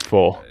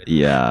full.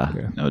 Yeah,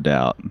 no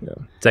doubt.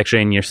 It's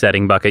actually in your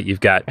setting bucket. You've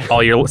got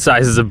all your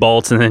sizes of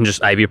bolts and then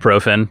just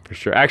ibuprofen. For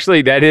sure.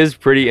 Actually, that is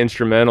pretty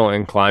instrumental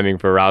in climbing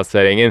for route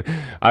setting. And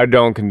I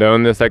don't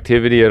condone this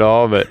activity at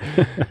all, but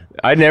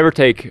I never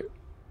take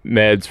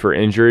meds for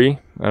injury.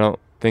 I don't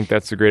think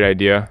that's a great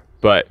idea,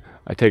 but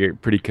I take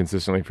it pretty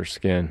consistently for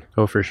skin.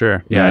 Oh, for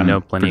sure. Yeah, I know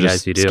plenty of For guys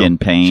just who do. skin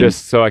pain.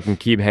 Just so I can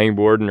keep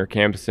hangboarding or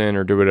campusing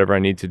or do whatever I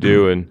need to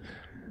do and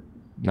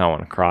not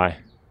want to cry.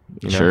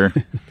 Sure.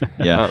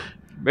 Yeah.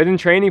 But in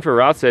training for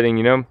route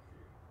setting,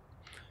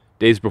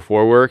 days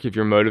before work, if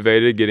you're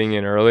motivated, getting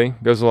in early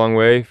goes a long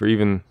way for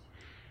even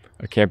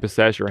a campus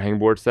sesh or a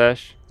hangboard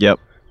sesh.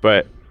 Yep.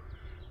 But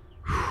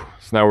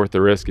it's not worth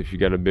the risk if you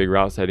got a big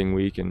route setting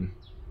week and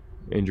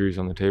injuries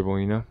on the table,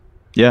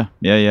 Yeah,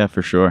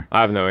 for sure.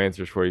 I have no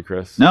answers for you,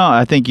 Chris. No,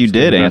 I think you Just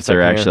did do the best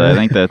answer. I can.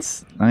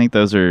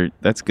 Actually,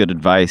 that's good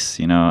advice.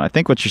 I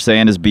think what you're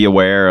saying is be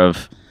aware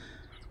of,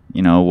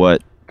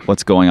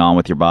 what's going on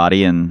with your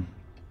body, and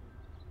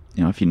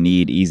if you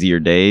need easier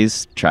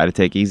days, try to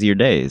take easier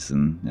days,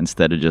 and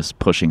instead of just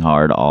pushing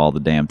hard all the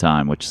damn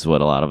time, which is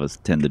what a lot of us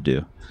tend to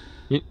do.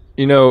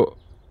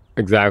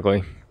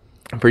 Exactly.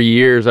 For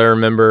years, I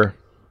remember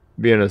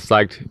being a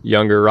psyched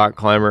younger rock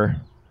climber,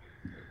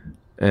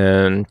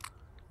 and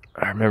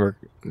I remember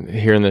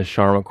hearing this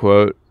Sharma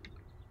quote.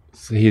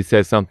 So he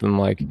said something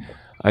like,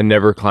 "I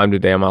never climbed a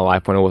day in my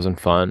life when it wasn't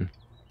fun,"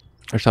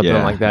 or something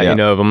like that.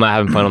 Yeah. If I'm not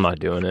having fun, I'm not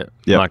doing it.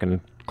 Yep. I'm not going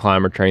to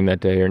climb or train that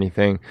day or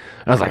anything.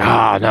 And I was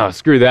like, no,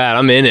 screw that.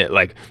 I'm in it.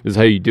 Like, this is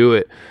how you do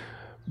it.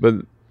 But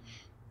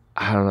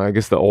I don't know. I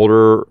guess the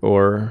older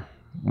or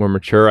more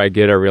mature I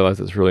get, I realize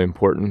it's really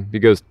important,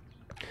 because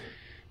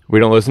we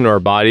don't listen to our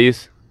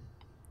bodies,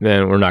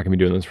 then we're not going to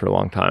be doing this for a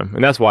long time.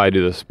 And that's why I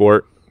do this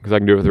sport, because I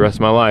can do it for the rest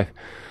of my life.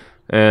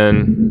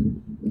 And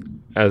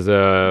as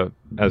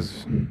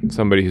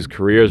somebody whose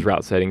career is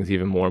route setting, is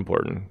even more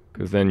important,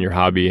 because then your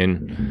hobby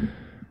and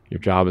your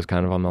job is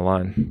kind of on the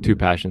line. Two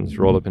passions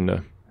rolled up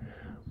into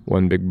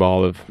one big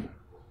ball of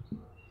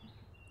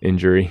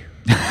injury.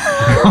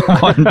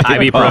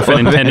 Ibuprofen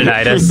and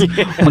tendinitis.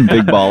 One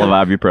big ball of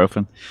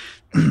ibuprofen.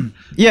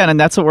 Yeah, and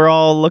that's what we're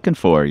all looking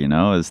for,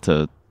 is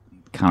to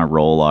kind of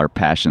roll our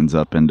passions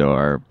up into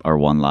our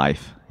one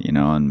life,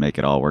 and make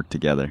it all work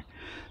together.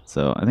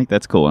 So I think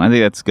that's cool, and I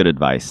think that's good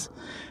advice.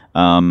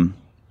 Do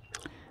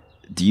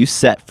you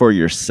set for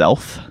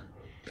yourself?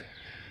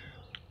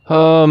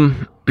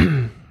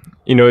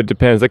 It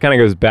depends. That kind of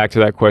goes back to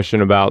that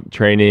question about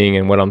training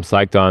and what I'm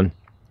psyched on.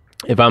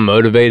 If I'm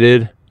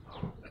motivated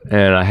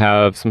and I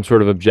have some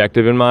sort of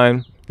objective in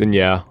mind, then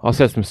yeah, I'll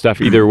set some stuff,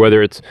 either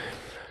whether it's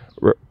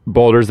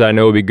boulders that I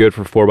know will be good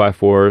for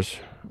 4x4s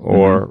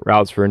or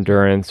routes for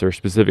endurance or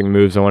specific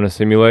moves I want to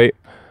simulate.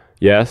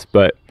 Yes,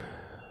 but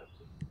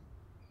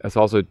that's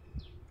also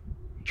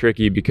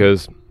tricky,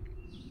 because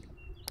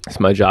it's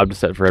my job to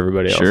set for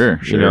everybody else. Sure.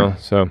 You know,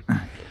 so.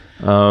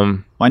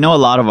 Well, I know a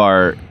lot of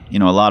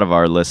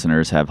our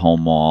listeners have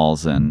home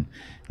walls, and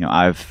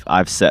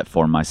I've set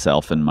for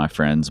myself and my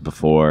friends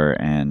before,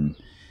 and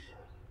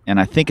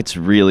I think it's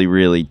really,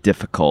 really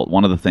difficult.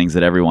 One of the things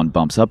that everyone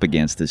bumps up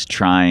against is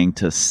trying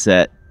to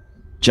set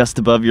just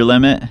above your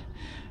limit,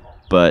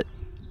 but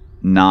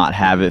not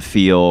have it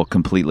feel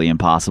completely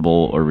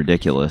impossible or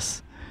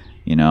ridiculous,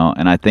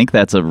 and I think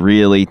that's a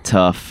really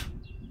tough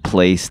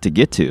place to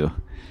get to.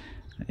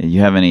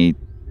 You have any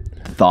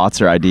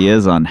thoughts or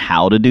ideas on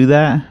how to do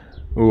that?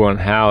 Ooh, on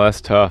how?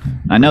 That's tough.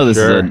 I know this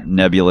is a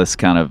nebulous,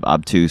 kind of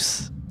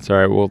obtuse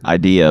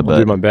idea, I'll but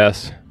do my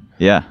best.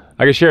 Yeah.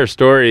 I can share a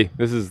story.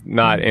 This is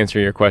not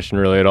answering your question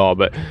really at all,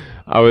 but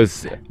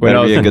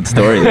Better be a good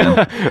story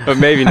then. But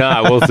maybe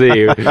not. We'll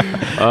see.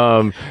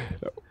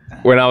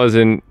 When I was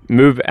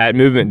at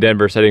Movement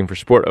Denver setting for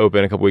Sport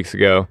Open a couple weeks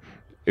ago,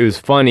 it was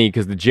funny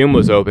because the gym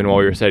was open while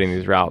we were setting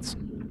these routes.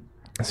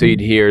 So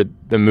you'd hear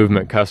the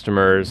Movement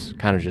customers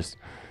kind of just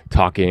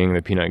talking,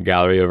 the peanut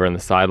gallery over on the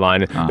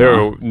sideline.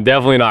 They're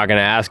definitely not going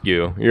to ask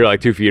you. You're like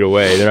 2 feet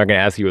away. They're not going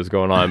to ask you what's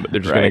going on, but they're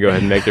just going to go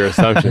ahead and make their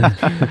assumptions.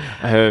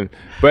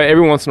 But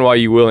every once in a while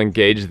you will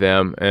engage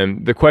them.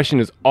 And the question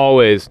is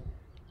always,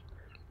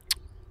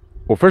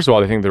 well, first of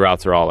all, they think the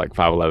routes are all like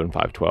 511,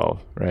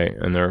 512, right?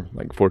 And they're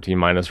like 14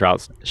 minus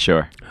routes.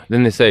 Sure.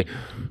 Then they say,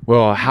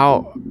 well,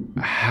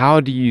 how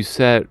do you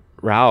set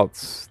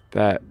routes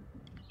that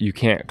you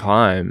can't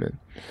climb?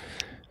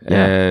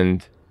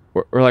 And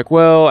we're like,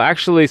 well,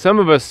 actually, some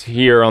of us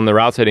here on the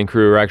route setting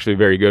crew are actually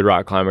very good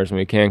rock climbers, and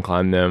we can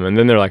climb them. And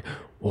then they're like,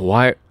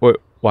 well,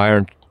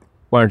 why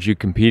aren't you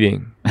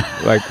competing?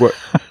 Like, what?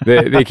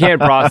 They can't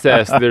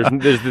process. There's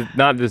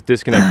not this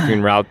disconnect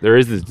between route. There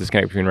is this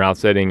disconnect between route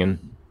setting and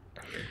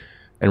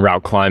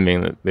route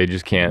climbing that they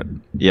just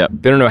can't. Yep.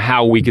 They don't know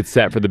how we could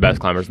set for the best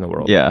climbers in the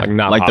world. Yeah.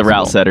 Like the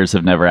route setters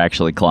have never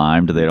actually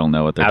climbed. They don't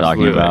know what they're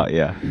talking about.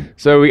 Yeah.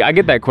 So I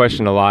get that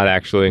question a lot,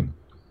 actually.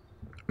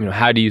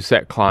 How do you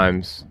set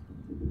climbs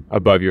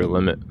above your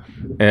limit?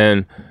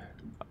 And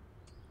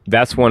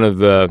that's one of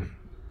the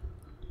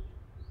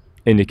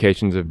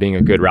indications of being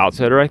a good route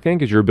setter, I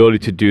think, is your ability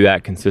to do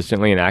that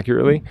consistently and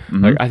accurately.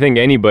 Mm-hmm. Like, I think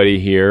anybody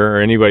here or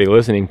anybody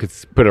listening could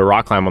put a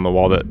rock climb on the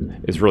wall that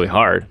is really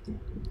hard.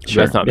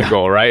 Sure. That's not the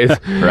goal, right?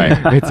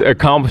 Right. It's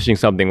accomplishing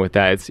something with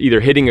that. It's either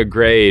hitting a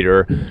grade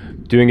or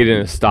doing it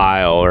in a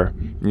style, or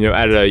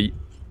at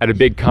a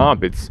big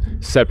comp, it's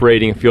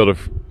separating a field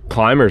of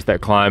climbers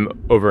that climb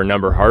over a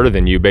number harder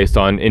than you based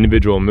on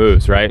individual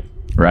moves, right?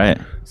 Right.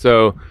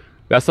 So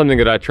that's something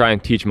that I try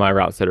and teach my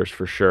route setters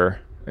for sure.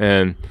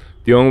 And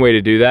the only way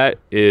to do that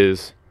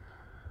is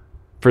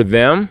for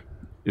them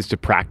is to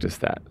practice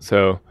that.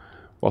 So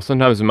while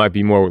sometimes it might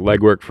be more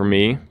legwork for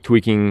me,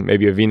 tweaking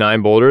maybe a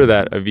V9 boulder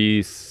that a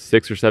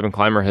V6 or 7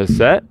 climber has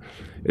set,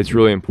 it's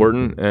really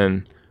important,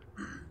 and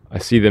I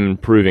see them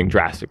improving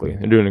drastically.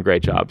 They're doing a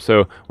great job.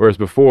 So whereas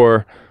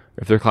before,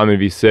 if they're climbing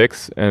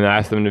V6 and I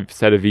ask them to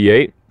set a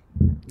V8,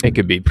 it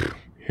could be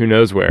who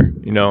knows where,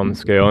 on the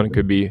scale, and it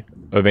could be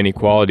of any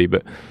quality,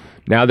 but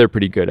now they're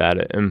pretty good at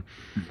it. And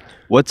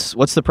what's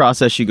the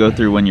process you go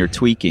through when you're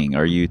tweaking?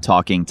 Are you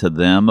talking to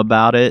them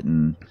about it?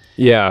 And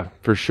yeah,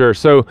 for sure.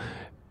 So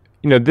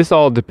this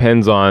all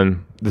depends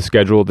on the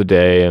schedule of the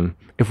day, and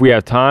if we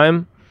have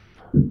time,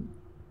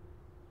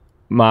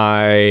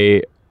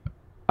 I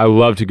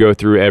love to go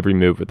through every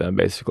move with them,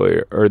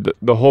 basically, or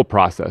the whole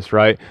process,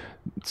 right?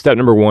 Step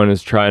number 1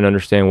 is try and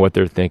understand what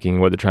they're thinking,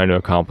 what they're trying to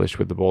accomplish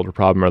with the boulder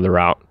problem or the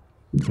route.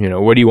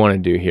 What do you want to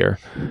do here?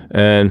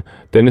 And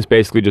then it's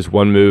basically just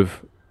one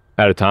move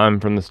at a time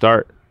from the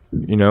start,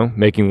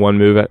 making one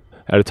move at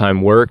a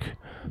time work,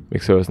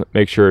 make sure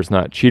it's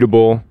not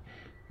cheatable,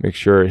 make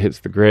sure it hits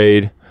the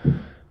grade.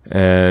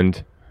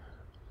 And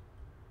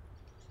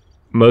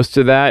most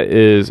of that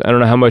is, I don't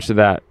know how much of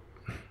that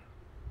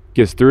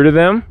gets through to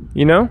them,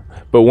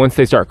 but once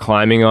they start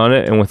climbing on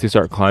it, and once they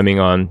start climbing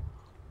on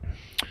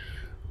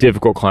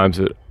difficult climbs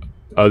that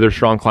other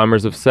strong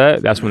climbers have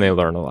set, that's when they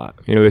learn a lot.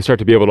 They start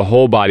to be able to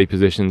hold body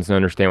positions and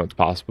understand what's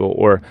possible,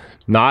 or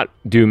not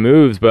do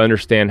moves, but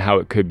understand how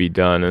it could be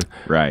done. And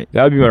right.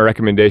 That would be my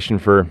recommendation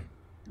for,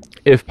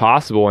 if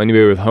possible,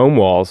 anybody with home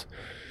walls,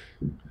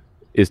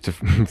 is to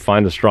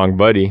find a strong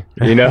buddy,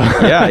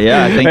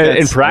 Yeah, I think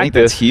in practice, I think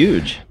that's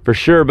huge. For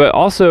sure. But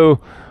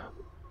also,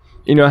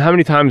 how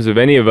many times have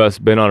any of us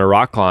been on a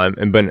rock climb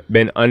and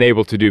been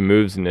unable to do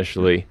moves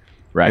initially,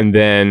 right, and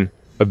then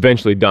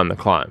eventually done the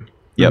climb?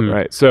 Yep.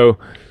 Right. So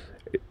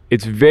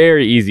it's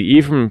very easy,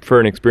 even for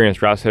an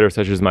experienced route setter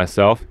such as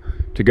myself,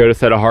 to go to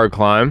set a hard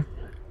climb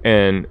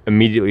and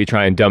immediately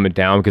try and dumb it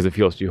down because it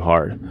feels too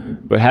hard.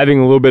 But having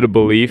a little bit of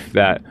belief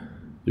that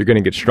you're going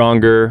to get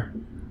stronger,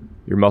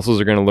 your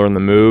muscles are going to learn the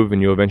move,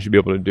 and you'll eventually be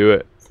able to do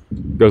it,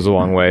 goes a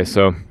long way.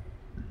 So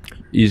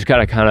you just got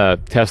to kind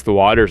of test the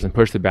waters and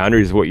push the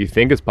boundaries of what you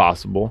think is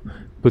possible.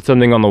 Put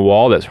something on the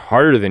wall that's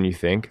harder than you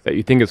think, that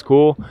you think is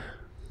cool,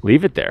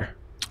 leave it there.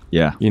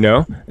 Yeah.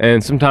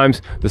 And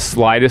sometimes the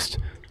slightest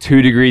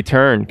 2-degree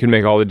turn can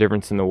make all the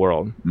difference in the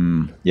world.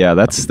 Yeah,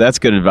 that's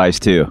good advice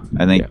too.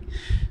 I think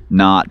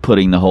not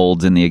putting the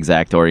holds in the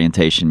exact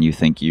orientation you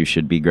think you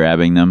should be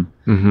grabbing them,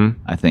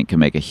 I think can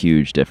make a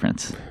huge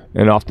difference.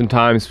 And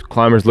oftentimes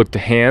climbers look to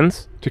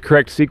hands to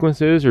correct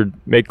sequences or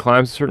make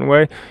climbs a certain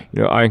way.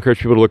 I encourage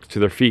people to look to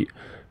their feet.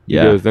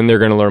 Because then they're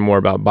going to learn more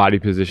about body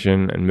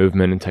position and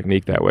movement and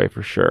technique that way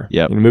for sure.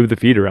 Move the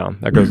feet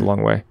around. That goes a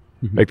long way.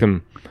 Make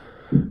them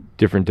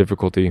different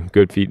difficulty,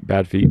 good feet,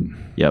 bad feet.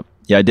 Yep.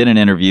 Yeah, I did an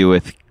interview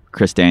with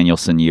Chris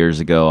Danielson years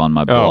ago on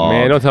my blog. Oh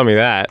man, don't tell me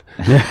that.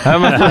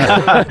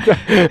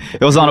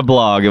 It was on a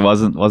blog. It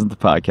wasn't the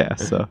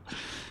podcast. So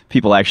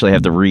people actually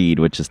have to read,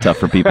 which is tough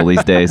for people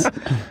these days.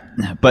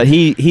 But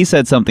he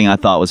said something I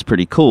thought was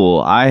pretty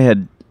cool. I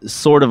had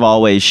sort of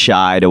always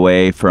shied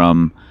away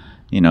from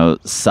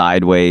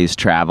sideways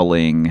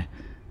traveling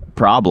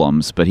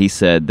problems, but he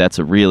said that's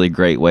a really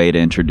great way to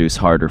introduce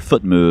harder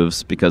foot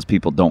moves because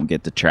people don't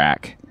get to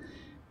track,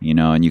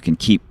 and you can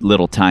keep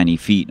little tiny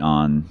feet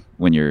on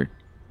when you're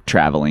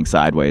traveling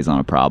sideways on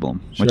a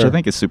problem, which I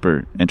think is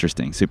super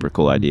interesting, super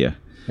cool idea.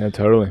 Yeah,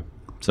 totally.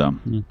 So,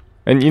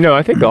 and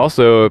I think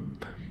also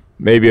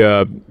maybe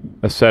a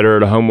setter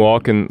at a home wall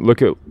can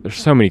look at, there's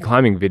so many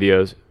climbing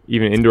videos,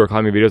 even indoor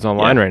climbing videos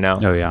online right now.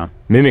 Oh yeah.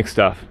 Mimic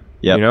stuff,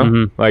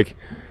 like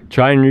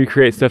try and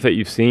recreate stuff that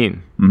you've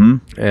seen.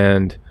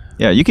 And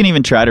yeah, you can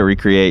even try to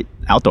recreate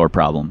outdoor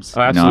problems.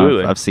 Oh,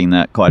 absolutely. I've seen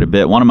that quite a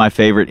bit. One of my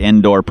favorite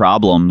indoor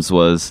problems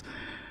was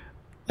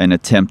an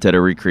attempt at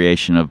a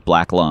recreation of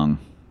black lung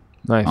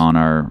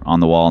on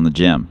the wall in the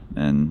gym.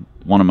 And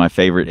one of my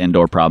favorite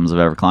indoor problems I've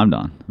ever climbed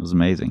on. It was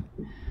amazing.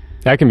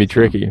 That can be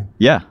tricky.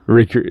 Yeah.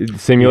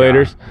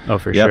 Simulators. Yeah. Oh,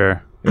 for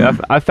sure. Yeah,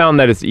 I found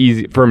that it's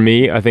easy for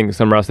me. I think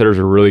some route setters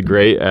are really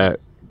great at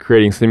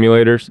creating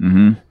simulators.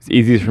 It's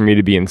easiest for me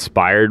to be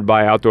inspired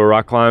by outdoor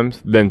rock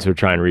climbs than to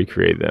try and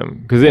recreate them,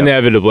 because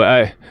inevitably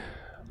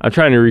I'm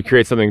trying to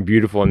recreate something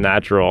beautiful and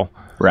natural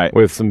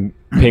with some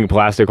pink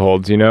plastic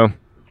holds.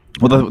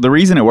 Well, the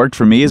reason it worked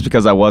for me is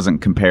because I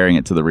wasn't comparing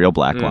it to the real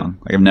black lung.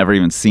 Like, I've never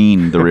even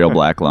seen the real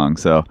black lung,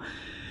 so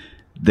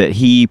that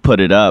he put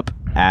it up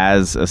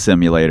as a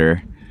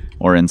simulator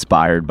or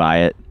inspired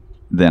by it,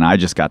 then I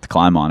just got to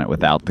climb on it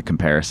without the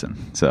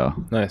comparison. So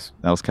nice.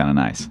 That was kind of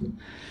nice.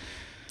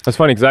 That's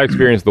funny because I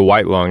experience the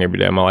white lung every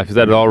day of my life. Is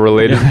that at all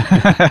related?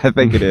 I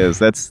think it is.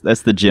 That's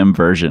the gym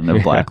version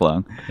of black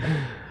lung.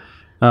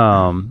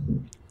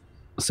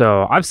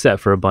 So I've set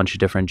for a bunch of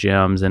different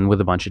gyms and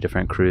with a bunch of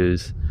different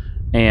crews,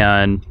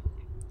 and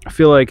I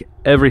feel like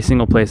every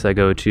single place I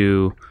go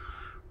to,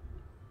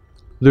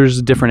 there's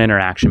a different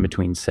interaction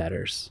between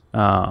setters.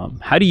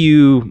 How do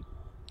you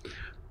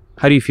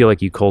feel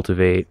like you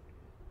cultivate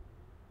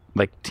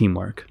like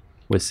teamwork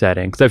with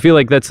setting? Because I feel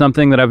like that's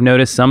something that I've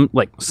noticed some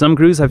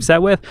crews I've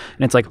set with,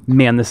 and it's like,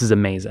 man, this is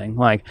amazing.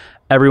 Like,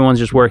 everyone's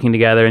just working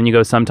together, and you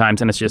go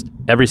sometimes and it's just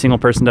every single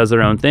person does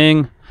their own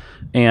thing,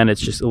 and it's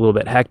just a little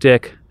bit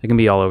hectic. It can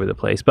be all over the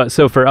place. But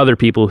so for other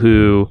people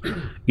who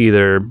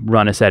either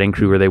run a setting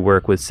crew or they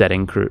work with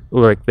setting crew,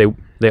 or like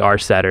they are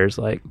setters,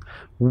 like,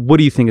 what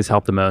do you think has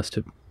helped the most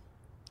to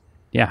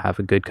have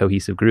a good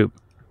cohesive group?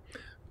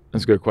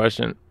 That's a good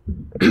question.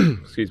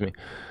 Excuse me.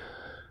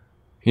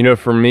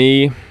 For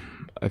me,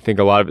 I think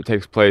a lot of it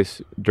takes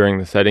place during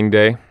the setting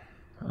day.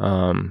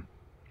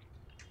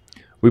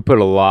 We put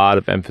a lot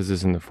of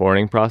emphasis in the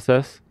forwarding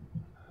process.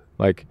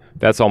 Like,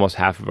 that's almost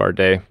half of our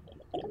day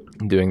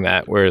doing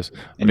that. Whereas,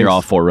 and you're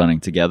all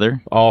forerunning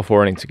together? All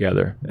forwarding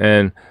together.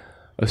 And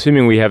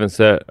assuming we haven't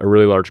set a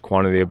really large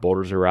quantity of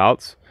boulders or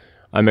routes,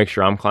 I make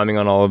sure I'm climbing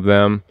on all of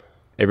them.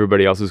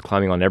 Everybody else is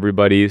climbing on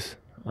everybody's.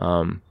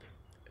 And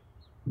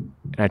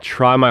I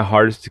try my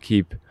hardest to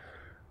keep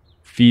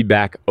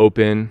feedback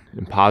open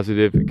and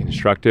positive and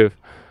constructive,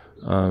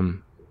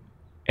 and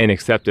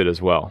accepted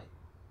as well.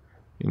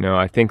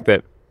 I think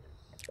that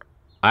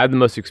I have the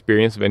most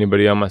experience of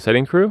anybody on my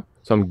setting crew,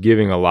 so I'm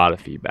giving a lot of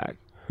feedback.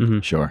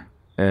 Sure.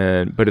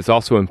 But it's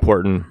also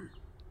important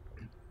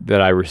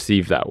that I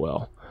receive that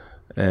well.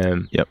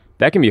 And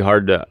that can be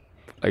hard to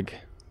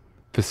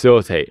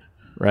facilitate,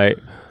 right?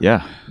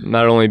 Yeah.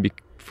 Not only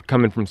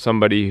coming from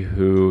somebody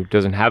who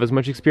doesn't have as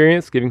much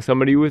experience, giving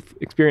somebody with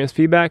experience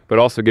feedback, but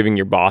also giving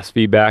your boss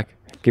feedback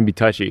can be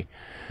touchy.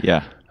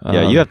 Yeah.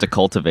 You have to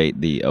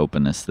cultivate the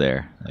openness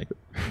there.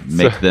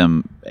 Make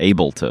them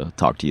able to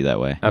talk to you that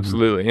way.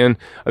 Absolutely. And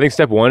I think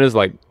step one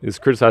is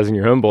criticizing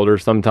your own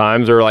boulders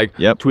sometimes, or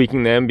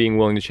tweaking them, being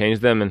willing to change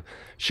them, and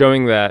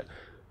showing that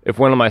if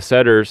one of my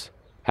setters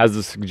has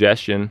a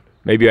suggestion,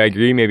 maybe I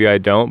agree, maybe I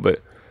don't,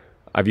 but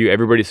I view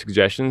everybody's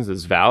suggestions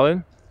as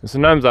valid. And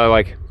sometimes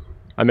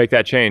I make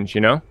that change,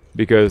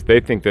 because they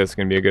think that's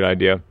going to be a good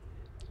idea.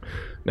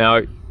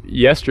 Now,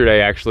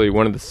 yesterday, actually,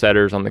 one of the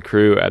setters on the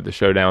crew at the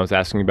showdown was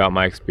asking about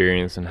my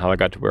experience and how I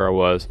got to where I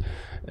was.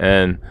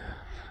 And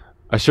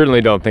I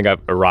certainly don't think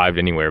I've arrived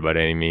anywhere by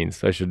any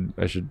means. I should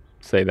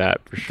say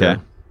that for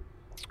sure.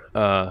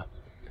 Okay.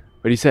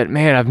 But he said,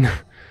 man,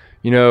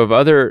 of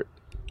other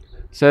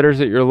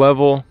setters at your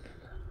level,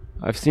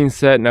 I've seen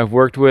set and I've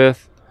worked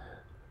with,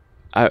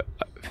 I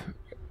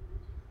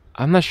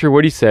I'm not sure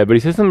what he said, but he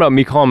said something about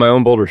me calling my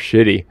own boulder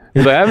shitty.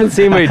 He's like, I haven't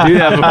seen anybody do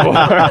that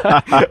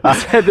before. I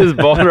said this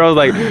boulder, I was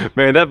like,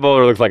 man, that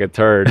boulder looks like a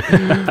turd.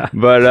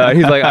 But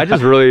he's like, I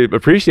just really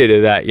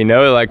appreciated that, you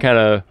know, it like kind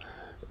of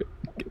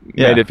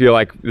made it feel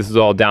like this is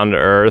all down to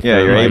earth.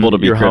 Yeah, you're like, able to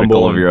be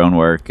critical of your own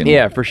work. And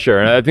yeah, for sure.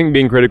 And I think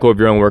being critical of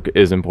your own work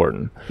is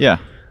important. Yeah.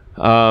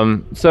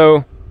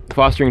 So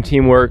fostering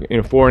teamwork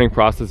in a forwarding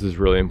process is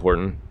really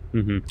important.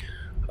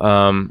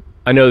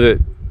 I know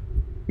that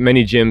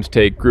many gyms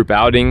take group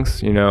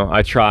outings. You know,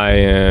 I try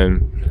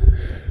and,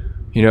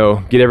 you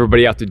know, get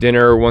everybody out to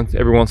dinner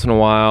every once in a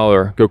while,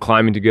 or go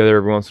climbing together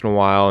every once in a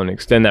while, and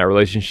extend that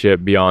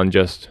relationship beyond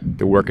just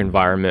the work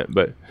environment,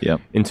 but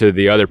into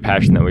the other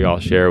passion that we all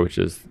share, which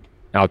is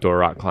outdoor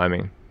rock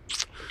climbing.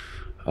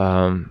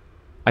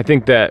 I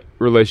think that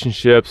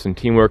relationships and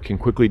teamwork can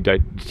quickly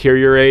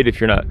deteriorate if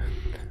you're not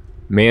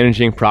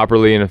managing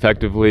properly and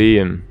effectively,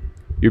 and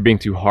you're being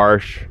too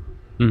harsh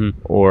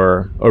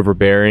or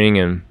overbearing.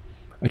 And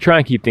I try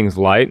and keep things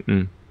light,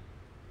 and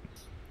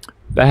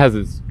that has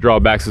its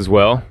drawbacks as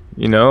well.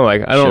 You know,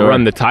 like I don't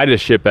run the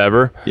tightest ship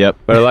ever.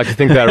 But I like to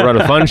think that I run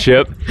a fun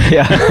ship.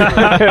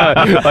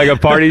 Like a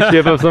party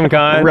ship of some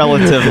kind.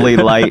 Relatively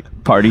light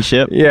party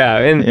ship.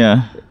 And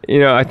you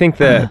know, I think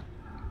that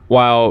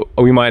while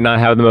we might not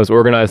have the most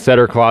organized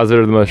setter closet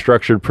or the most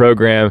structured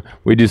program,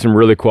 we do some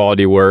really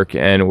quality work,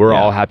 and we're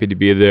all happy to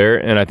be there,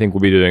 and I think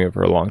we'll be doing it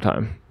for a long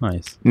time.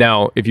 Nice.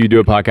 Now, if you do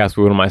a podcast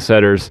with one of my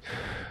setters,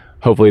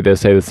 hopefully they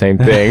say the same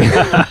thing.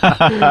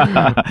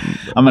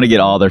 I'm going to get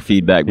all their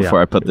feedback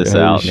before I put this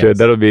out. You should.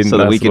 That'll be so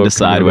that we can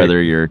decide community.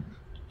 whether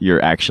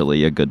you're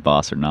actually a good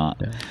boss or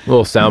not.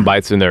 Little sound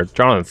bites in there.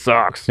 Jonathan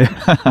sucks. And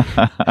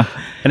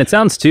it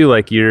sounds too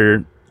like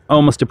you're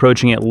almost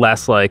approaching it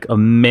less like a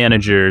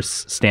manager's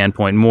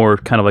standpoint, more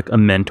kind of like a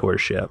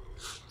mentorship.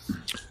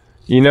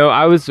 You know,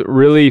 I was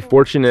really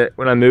fortunate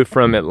when I moved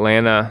from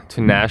Atlanta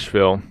to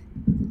Nashville.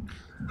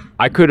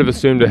 I could have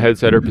assumed a head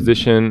setter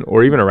position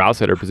or even a route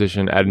setter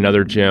position at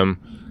another gym,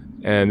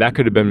 and that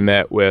could have been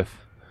met with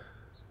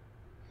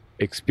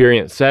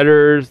experienced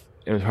setters.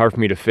 It was hard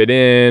for me to fit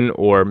in,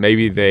 or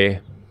maybe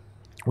they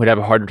would have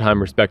a harder time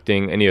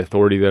respecting any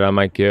authority that I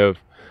might give.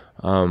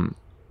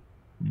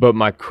 But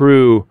my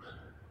crew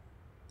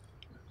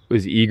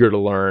was eager to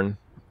learn,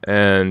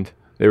 and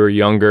they were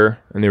younger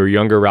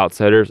route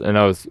setters, and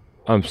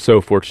I'm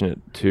so fortunate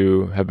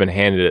to have been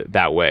handed it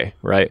that way,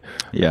 right?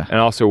 And I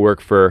also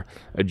work for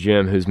a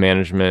gym whose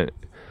management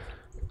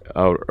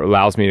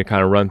allows me to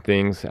kind of run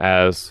things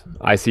as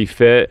I see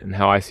fit and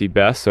how I see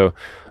best. So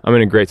I'm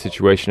in a great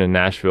situation in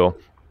Nashville.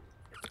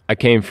 I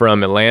came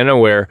from Atlanta,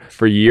 where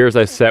for years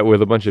I sat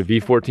with a bunch of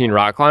V14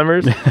 rock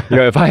climbers. You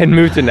know, if I had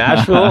moved to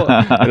Nashville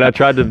and I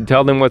tried to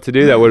tell them what to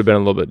do, that would have been a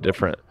little bit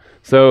different.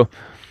 So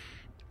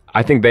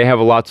I think they have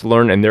a lot to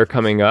learn, and they're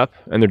coming up,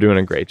 and they're doing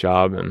a great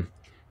job.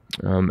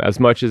 And as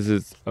much as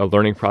it's a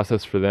learning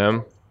process for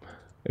them,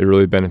 it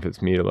really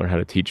benefits me to learn how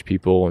to teach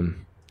people.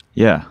 And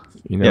you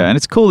know? And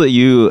it's cool that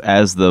you,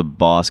 as the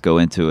boss, go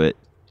into it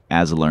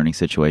as a learning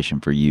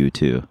situation for you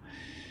too.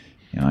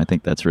 You know, I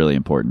think that's really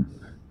important.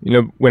 You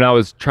know, when I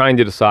was trying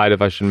to decide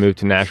if I should move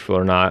to Nashville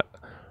or not,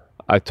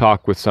 I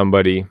talked with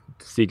somebody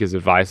to seek his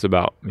advice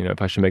about, you know,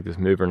 if I should make this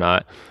move or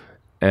not.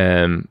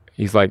 And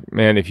he's like,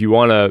 man, if you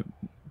want to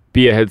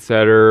be a head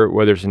setter,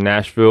 whether it's in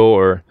Nashville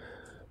or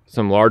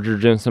some larger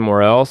gym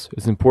somewhere else,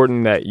 it's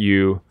important that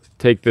you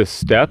take this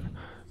step,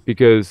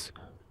 because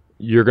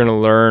you're going to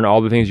learn all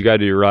the things you got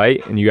to do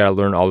right, and you got to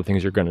learn all the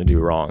things you're going to do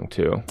wrong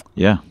too.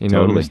 You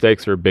know,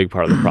 mistakes are a big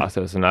part of the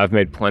process, and I've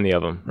made plenty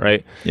of them,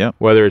 right?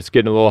 Whether it's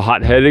getting a little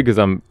hot-headed because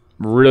I'm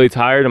really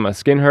tired and my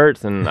skin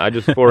hurts and I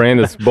just forehand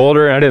this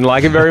boulder and I didn't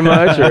like it very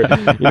much, or,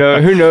 you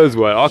know, who knows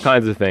what, all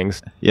kinds of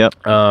things.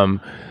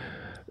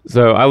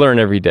 So I learn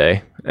every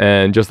day,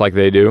 and just like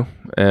they do.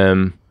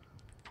 And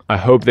I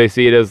hope they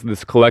see it as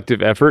this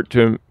collective effort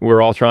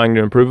we're all trying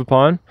to improve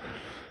upon.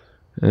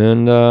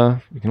 And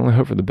we can only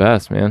hope for the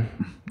best, man.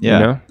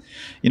 You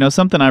know,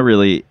 something I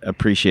really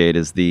appreciate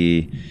is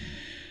the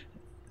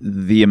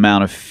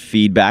amount of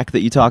feedback that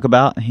you talk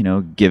about, you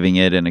know, giving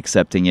it and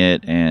accepting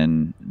it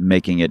and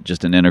making it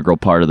just an integral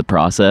part of the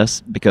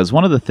process. Because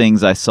one of the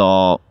things I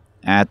saw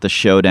at the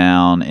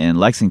showdown in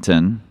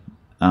Lexington,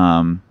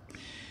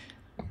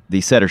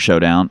 the setter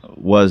showdown,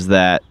 was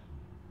that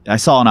I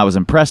saw and I was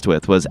impressed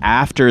with was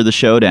after the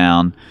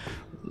showdown,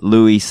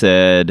 Louis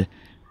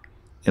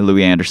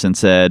Anderson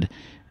said,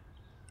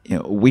 you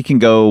know, we can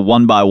go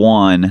one by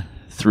one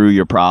through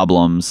your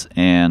problems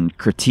and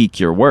critique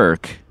your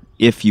work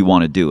if you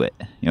want to do it.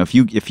 You know,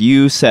 if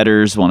you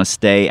setters want to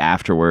stay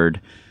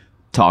afterward,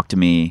 talk to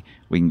me.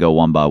 We can go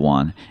one by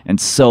one. And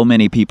so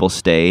many people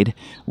stayed.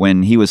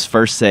 When he was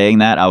first saying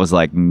that, I was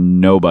like,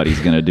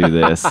 nobody's going to do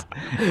this.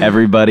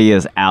 Everybody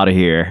is out of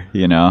here,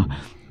 you know.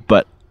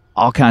 But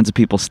all kinds of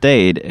people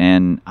stayed,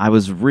 and I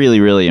was really,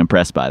 really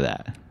impressed by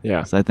that.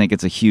 So I think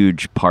it's a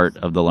huge part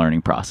of the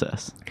learning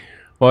process.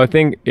 Well, I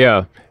think,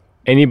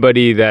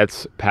 anybody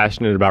that's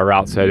passionate about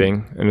route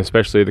setting, and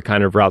especially the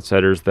kind of route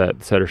setters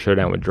that Setter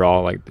Showdown would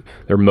draw, like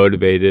they're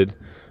motivated.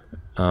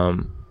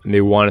 and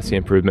they want to see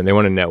improvement. They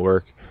want to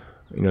network.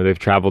 They've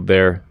traveled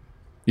there.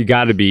 You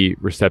got to be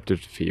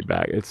receptive to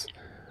feedback. It's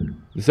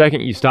the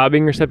second you stop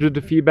being receptive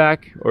to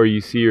feedback, or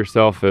you see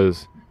yourself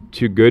as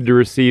too good to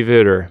receive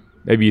it, or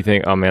maybe you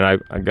think, oh man,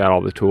 I got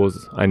all the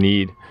tools I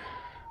need.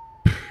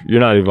 You're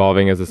not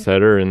evolving as a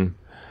setter, and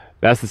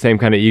that's the same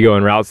kind of ego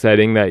in route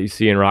setting that you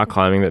see in rock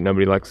climbing that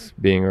nobody likes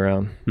being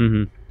around.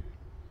 Mm-hmm.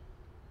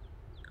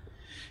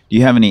 Do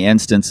you have any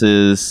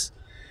instances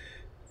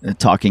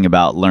talking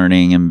about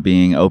learning and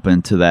being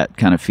open to that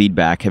kind of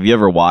feedback? Have you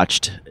ever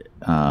watched,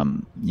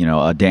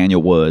 a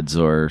Daniel Woods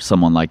or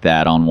someone like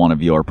that on one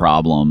of your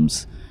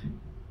problems,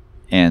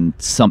 and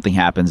something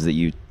happens that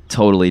you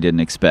totally didn't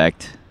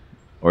expect,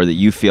 or that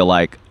you feel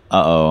like,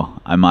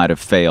 I might have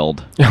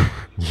failed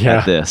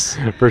at this?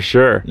 For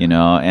sure.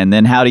 And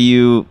then how do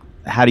you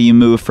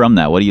move from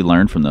that? What do you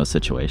learn from those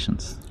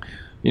situations?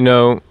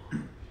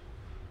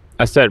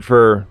 I set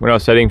when I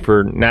was setting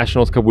for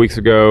nationals a couple weeks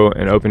ago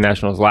and open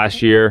nationals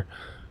last year,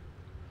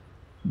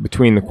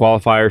 between the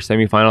qualifiers,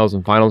 semifinals,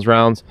 and finals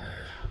rounds,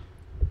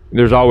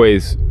 there's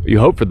always, you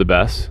hope for the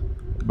best,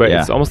 but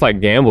it's almost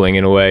like gambling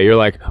in a way. You're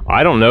like,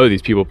 I don't know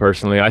these people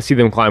personally. I see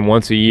them climb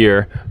once a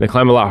year. They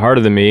climb a lot harder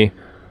than me.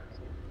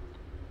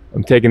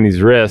 I'm taking these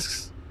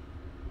risks.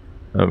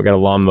 We got a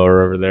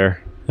lawnmower over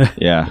there.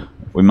 Yeah,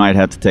 we might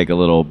have to take a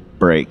little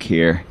break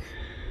here.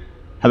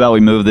 How about we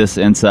move this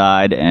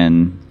inside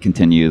and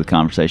continue the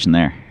conversation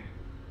there?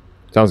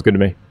 Sounds good to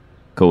me.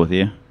 Cool with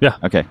you? Yeah.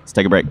 Okay, let's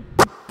take a break.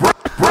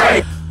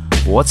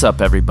 What's up,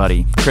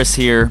 everybody? Chris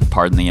here.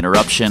 Pardon the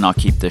interruption. I'll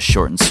keep this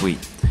short and sweet.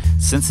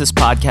 Since this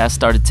podcast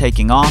started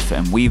taking off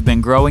and we've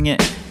been growing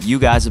it, you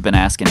guys have been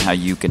asking how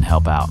you can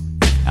help out.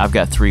 I've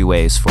got 3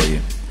 ways for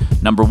you.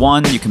 Number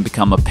 1, you can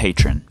become a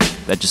patron.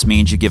 That just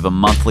means you give a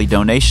monthly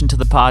donation to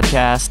the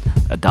podcast,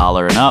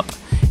 $1 and up,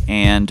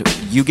 and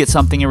you get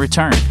something in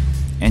return.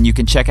 And you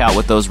can check out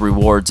what those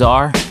rewards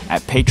are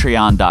at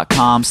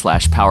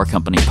patreon.com/Power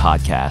Company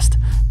Podcast.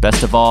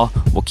 Best of all,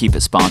 we'll keep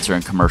it sponsor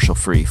and commercial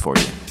free for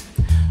you.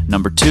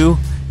 Number 2,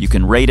 you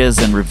can rate us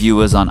and review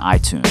us on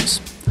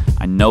iTunes.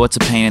 I know it's a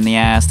pain in the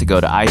ass to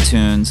go to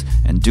iTunes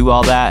and do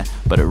all that,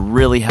 but it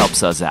really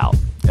helps us out.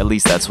 At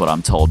least that's what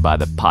I'm told by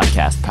the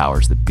podcast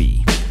powers that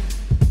be.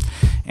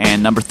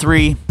 And number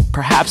 3,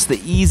 perhaps the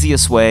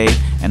easiest way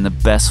and the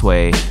best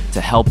way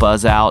to help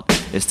us out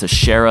is to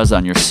share us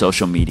on your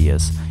social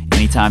medias.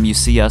 Anytime you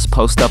see us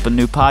post up a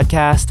new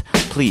podcast,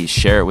 please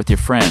share it with your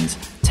friends.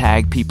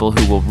 Tag people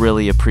who will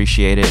really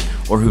appreciate it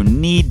or who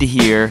need to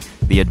hear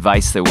the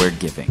advice that we're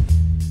giving.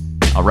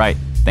 All right,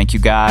 thank you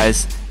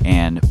guys,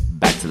 and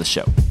back to the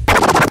show.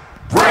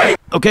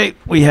 Okay,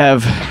 we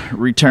have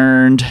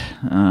returned.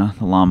 The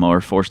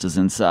lawnmower forced us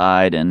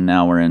inside, and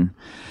now we're in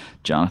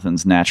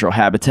Jonathan's natural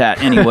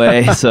habitat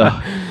anyway, so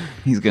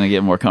he's going to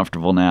get more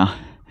comfortable now.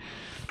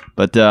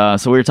 But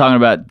so we were talking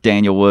about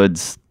Daniel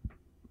Woods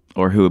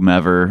or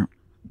whomever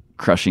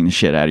crushing the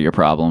shit out of your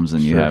problems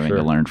and you having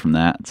to learn from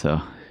that. So,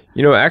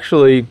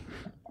 actually,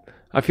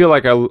 I feel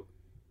like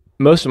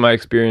most of my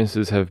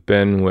experiences have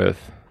been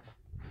with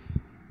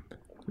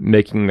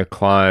making the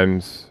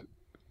climbs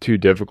too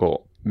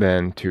difficult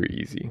than too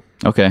easy.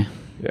 Okay.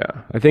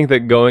 Yeah. I think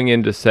that going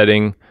into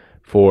setting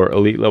for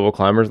elite level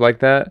climbers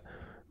like that,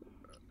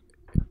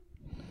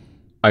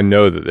 I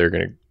know that they're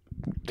going to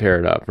tear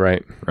it up,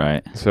 right?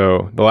 Right.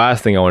 So the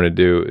last thing I want to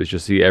do is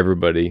just see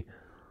everybody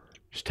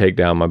just take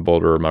down my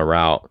boulder or my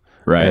route.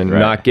 Right. And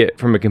not get,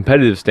 from a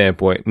competitive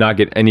standpoint, not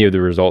get any of the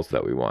results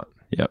that we want.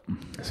 Yep.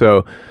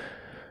 So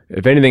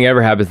if anything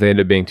ever happens, they end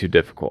up being too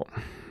difficult.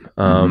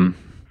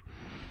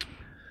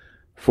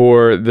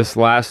 For this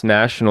last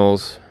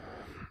nationals,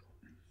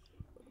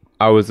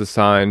 I was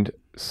assigned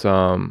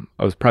I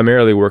was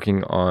primarily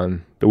working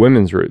on the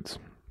women's routes,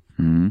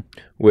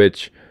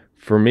 which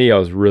for me, I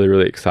was really,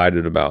 really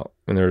excited about.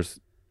 And there's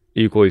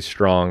equally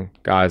strong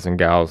guys and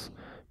gals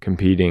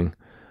competing.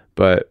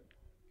 But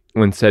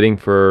when setting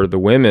for the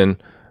women,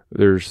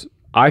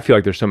 I feel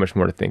like there's so much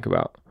more to think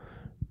about.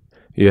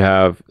 You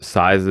have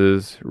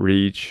sizes,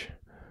 reach,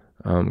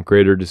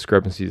 greater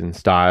discrepancies in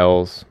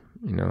styles,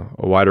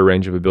 a wider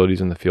range of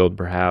abilities in the field,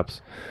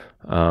 perhaps.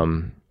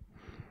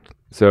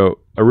 So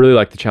I really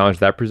like the challenge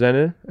that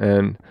presented,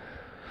 and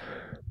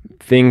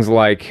things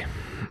like,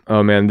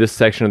 oh man, this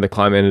section of the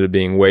climb ended up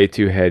being way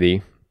too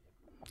heady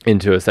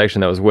into a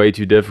section that was way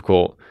too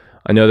difficult.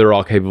 I know they're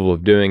all capable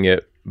of doing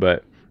it,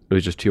 but it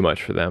was just too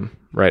much for them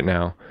right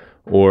now.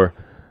 Or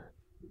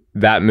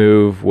that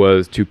move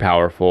was too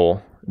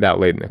powerful that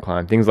late in the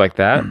climb. Things like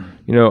that.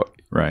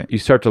 Right. You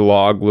start to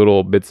log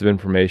little bits of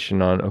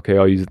information on, okay,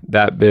 I'll use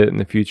that bit in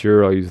the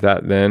future, I'll use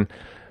that then.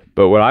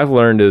 But what I've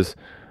learned is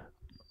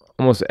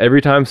almost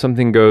every time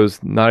something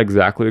goes not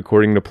exactly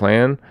according to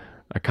plan,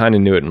 I kind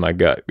of knew it in my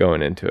gut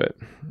going into it.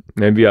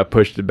 Maybe I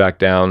pushed it back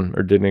down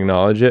or didn't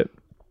acknowledge it,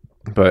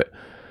 but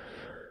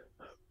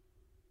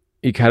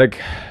you kind of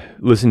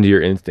listen to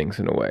your instincts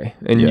in a way,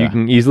 and you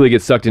can easily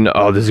get sucked into,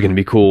 oh, this is going to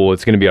be cool,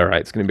 it's going to be all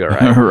right, it's going to be all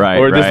right. Right.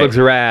 Or this looks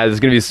rad, it's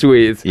going to be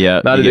sweet. It's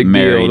not a big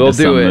deal, they'll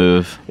do it.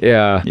 Move.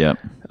 Yeah. Yep.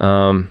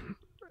 And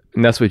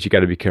that's what you got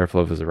to be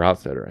careful of as a route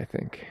setter, I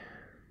think.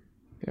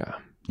 Yeah.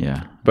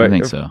 Yeah, But I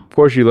think of so.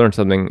 course, you learn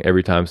something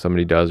every time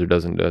somebody does or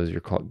doesn't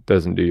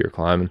do your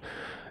climb. And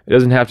it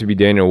doesn't have to be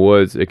Daniel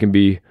Woods. It can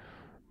be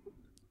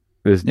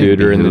this It could dude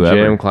be or in the whoever.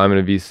 gym climbing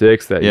a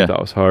V6 that Yeah. you thought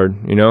was hard.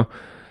 You know,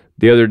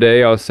 the other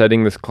day I was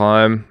setting this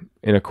climb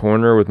in a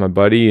corner with my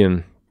buddy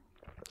or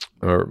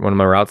one of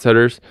my route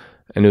setters,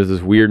 and it was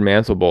this weird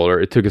mantle boulder.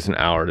 It took us an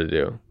hour to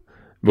do,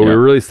 but we Yeah.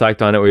 were really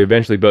psyched on it. We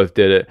eventually both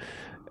did it,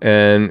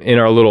 and in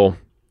our little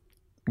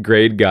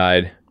grade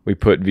guide, we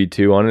put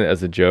V2 on it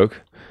as a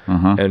joke.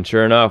 Uh-huh. And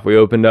sure enough, we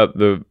opened up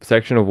the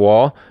section of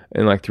wall,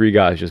 and like 3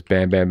 guys just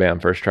bam, bam, bam,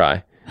 first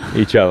try,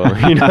 each of them.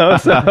 You know,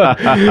 so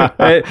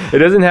it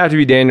doesn't have to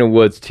be Daniel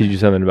Woods to teach you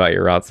something about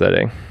your route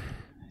setting.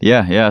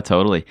 Yeah,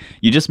 totally.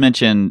 You just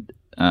mentioned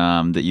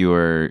that you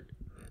were,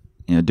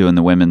 doing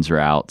the women's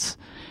routes.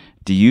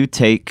 Do you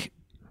take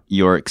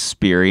your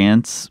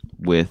experience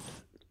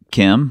with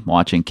Kim,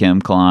 watching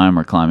Kim climb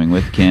or climbing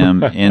with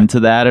Kim,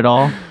 into that at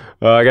all?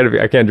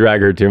 I can't drag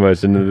her too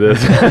much into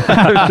this.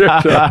 I'm sure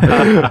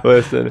she'll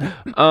listen.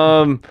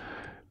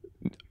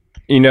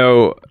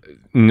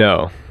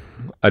 No,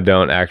 I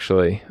don't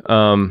actually.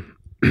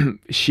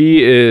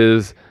 She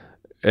is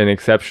an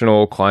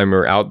exceptional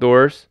climber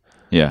outdoors,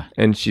 Yeah.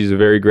 and she's a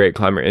very great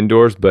climber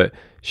indoors, but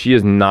she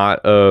is not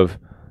of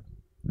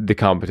the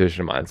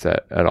competition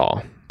mindset at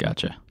all.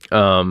 Gotcha.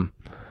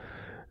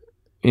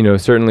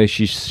 Certainly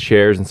she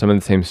shares in some of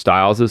the same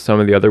styles as some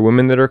of the other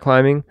women that are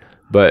climbing,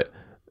 but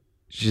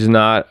she's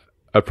not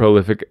a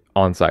prolific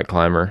on-site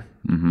climber.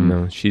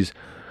 Mm-hmm. She's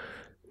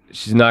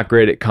not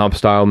great at comp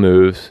style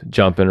moves,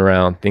 jumping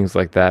around, things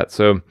like that.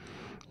 So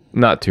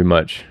not too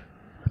much.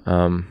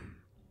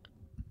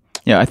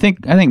 Yeah, I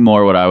think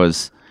more what I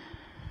was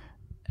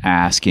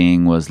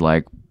asking was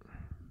like,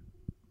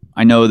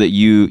 I know that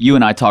you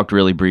and I talked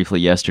really briefly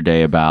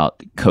yesterday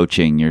about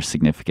coaching your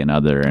significant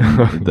other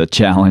and the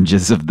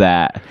challenges of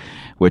that,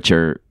 which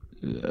are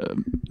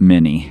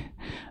many.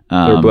 There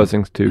are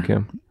blessings too,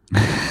 Kim.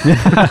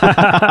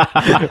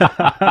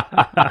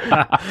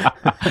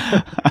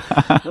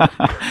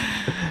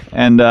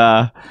 And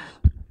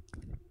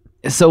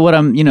so what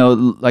I'm,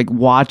 like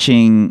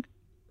watching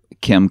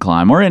Kim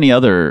climb or any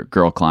other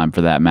girl climb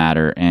for that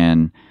matter,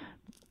 and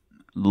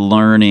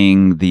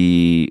learning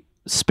the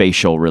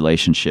spatial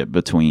relationship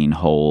between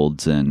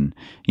holds and,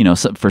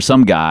 for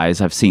some guys,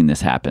 I've seen this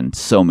happen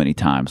so many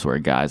times where a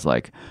guy's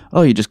like,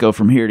 oh, you just go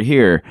from here to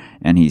here,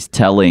 and he's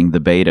telling the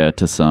beta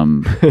to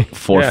some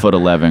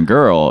 4'11"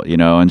 girl,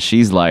 and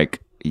she's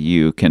like,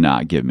 you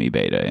cannot give me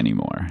beta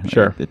anymore.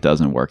 Sure. It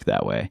doesn't work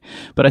that way.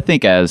 But I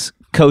think as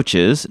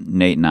coaches,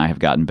 Nate and I have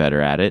gotten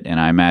better at it, and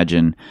I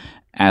imagine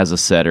as a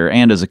setter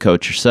and as a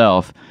coach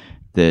yourself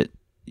that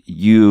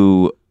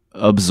you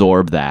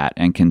absorb that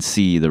and can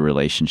see the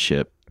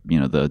relationship,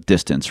 the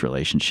distance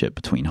relationship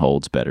between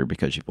holds better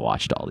because you've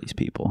watched all these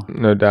people.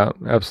 No doubt.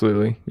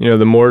 Absolutely.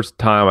 The more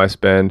time I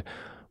spend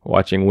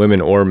watching women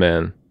or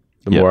men,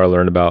 the more I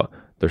learn about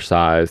their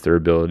size, their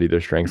ability, their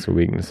strengths and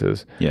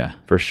weaknesses. Yeah.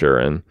 For sure.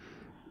 And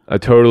I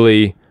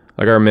totally,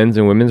 like our men's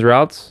and women's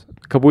routes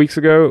a couple weeks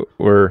ago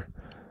were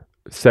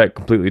set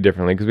completely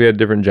differently because we had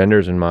different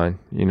genders in mind,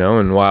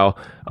 and while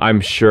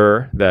I'm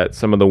sure that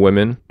some of the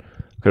women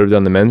could have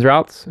done the men's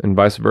routes and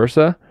vice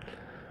versa,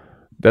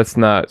 that's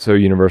not so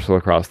universal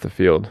across the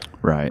field.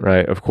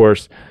 Right. Of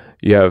course,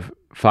 you have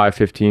 5,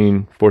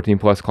 15, 14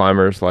 plus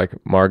climbers like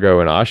Margot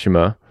and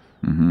Ashima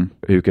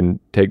who can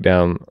take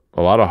down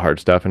a lot of hard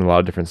stuff in a lot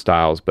of different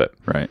styles, but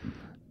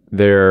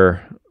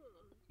they're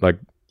like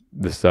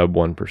the sub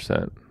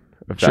 1%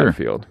 of that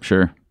field.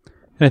 Sure.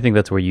 And I think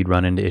that's where you'd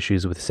run into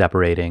issues with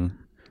separating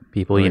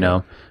people,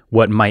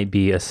 what might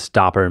be a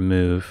stopper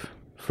move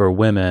for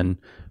women,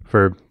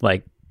 for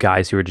like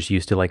guys who are just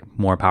used to like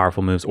more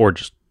powerful moves or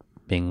just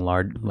being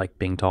large, like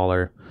being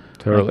taller.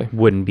 Totally. Like,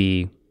 wouldn't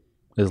be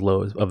as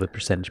low of a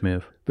percentage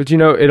move. But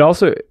it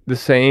also, the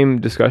same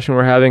discussion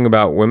we're having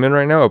about women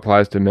right now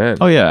applies to men.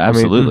 Oh yeah,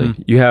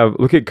 absolutely.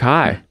 Look at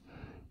Kai.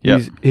 Yeah.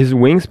 His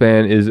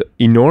wingspan is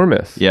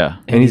enormous. Yeah.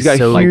 And he's got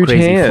so huge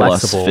crazy hands.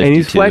 flexible. And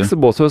he's 52.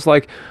 flexible. So it's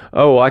like,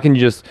 oh, well, I can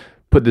just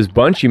put this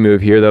bunchy move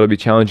here that'll be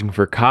challenging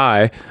for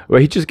Kai. Well,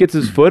 he just gets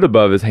his foot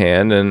above his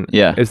hand and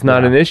it's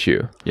not an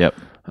issue. Yep.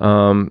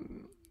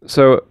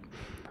 So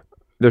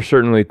there's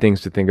certainly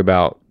things to think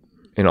about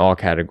in all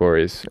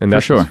categories. And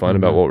that's what's fun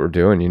about what we're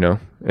doing,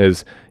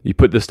 is you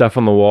put the stuff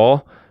on the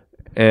wall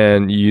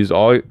and you use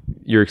all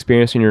your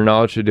experience and your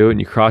knowledge to do it,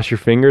 and you cross your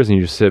fingers and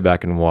you just sit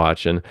back and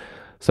watch. And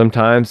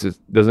sometimes it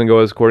doesn't go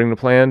as according to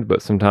plan,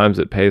 but sometimes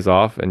it pays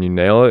off and you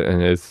nail it,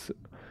 and it's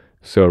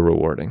so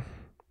rewarding.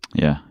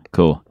 Yeah,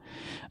 cool.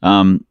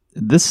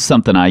 This is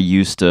something I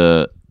used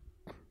to,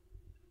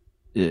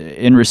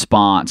 in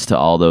response to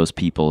all those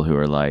people who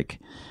are like,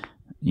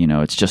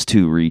 it's just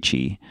too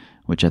reachy,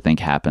 which I think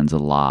happens a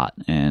lot.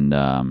 And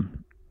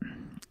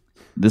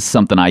this is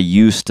something I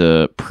used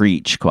to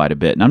preach quite a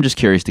bit, and I'm just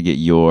curious to get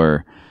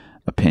your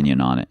opinion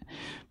on it.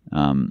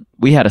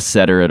 We had a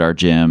setter at our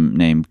gym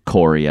named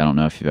Corey. I don't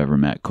know if you've ever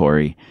met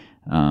Corey.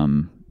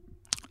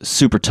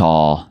 Super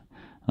tall,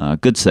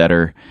 good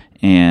setter.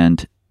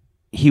 And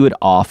he would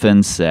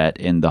often set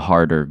in the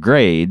harder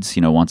grades,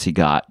 once he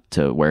got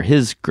to where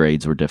his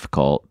grades were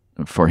difficult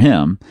for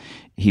him,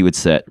 he would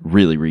set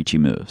really reachy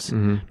moves.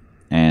 Mm-hmm.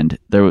 And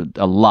there were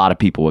a lot of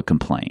people would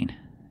complain,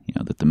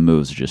 that the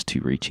moves are just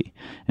too reachy.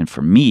 And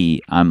for me,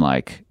 I'm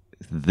like,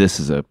 this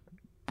is a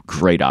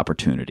great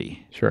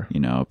opportunity. Sure.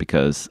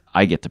 Because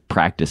I get to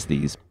practice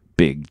these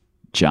big,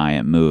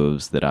 giant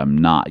moves that I'm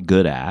not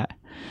good at.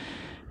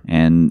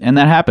 And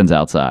that happens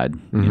outside,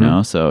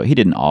 mm-hmm. So he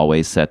didn't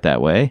always set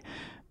that way,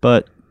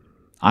 but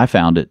I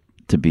found it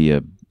to be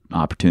a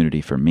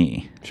opportunity for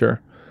me.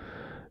 Sure.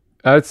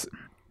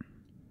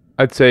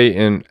 I'd say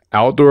in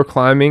outdoor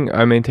climbing,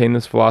 I maintain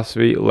this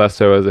philosophy, less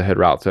so as a head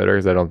route setter,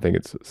 because I don't think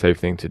it's a safe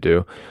thing to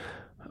do.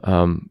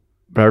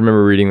 But I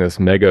remember reading this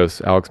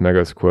Alex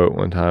Megos quote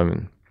one time,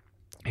 and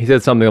he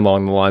said something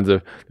along the lines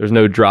of, there's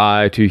no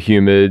dry, too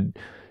humid,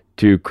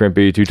 too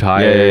crimpy, too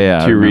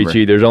tired, too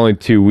reachy. There's only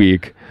too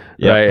weak.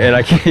 Yep. Right. And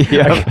I can't,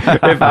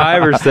 if I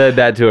ever said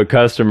that to a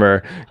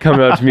customer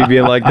coming up to me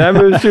being like, that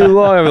move's too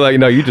long, I'm like,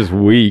 no, you're just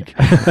weak.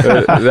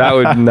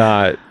 I'm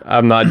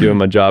not doing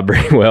my job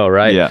very well.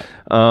 Right. Yeah.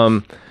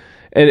 And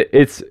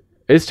it's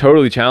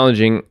totally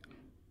challenging.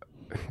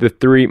 The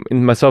three,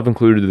 myself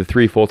included, the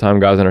 3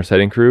 full-time guys on our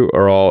setting crew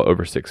are all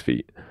over 6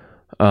 feet.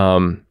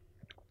 So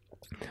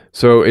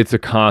it's a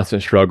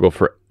constant struggle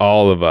for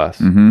all of us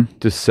mm-hmm.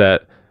 to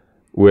set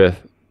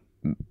with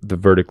the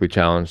vertically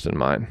challenged in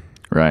mind.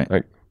 Right.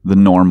 Like, the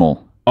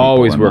normal.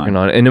 Always working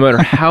on it. And no matter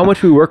how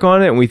much we work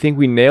on it and we think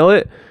we nail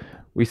it,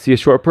 we see a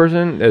short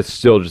person that's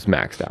still just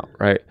maxed out,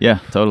 right? Yeah,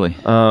 totally.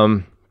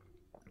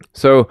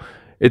 So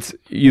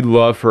you'd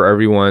love for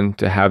everyone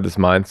to have this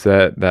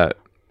mindset that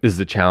is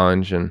the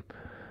challenge. And,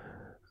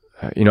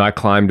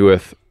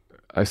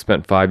 I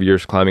spent 5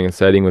 years climbing and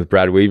setting with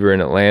Brad Weaver in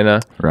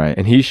Atlanta. Right.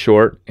 And he's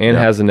short and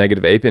has a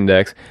negative ape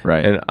index.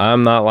 Right. And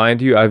I'm not lying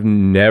to you. I've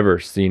never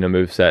seen a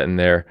move set in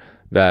there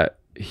that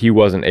he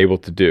wasn't able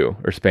to do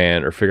or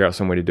span or figure out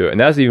some way to do it. And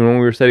that's even when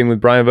we were setting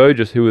with Brian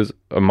Voges, who was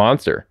a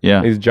monster.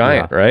 Yeah. He's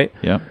giant, right?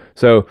 Yeah.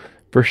 So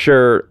for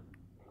sure,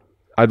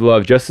 I'd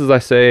love, just as I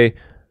say,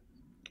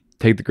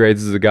 take the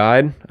grades as a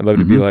guide, I'd love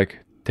mm-hmm. to be like,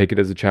 take it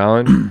as a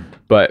challenge.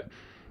 But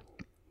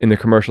in the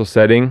commercial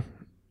setting,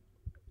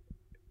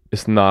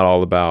 it's not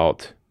all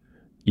about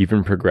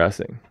even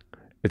progressing.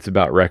 It's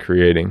about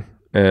recreating.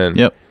 And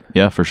yep.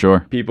 Yeah, for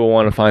sure. People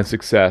want to find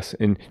success,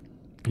 and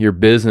your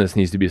business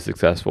needs to be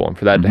successful. And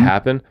for that mm-hmm. to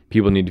happen,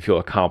 people need to feel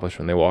accomplished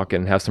when they walk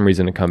in and have some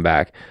reason to come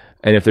back.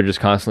 And if they're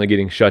just constantly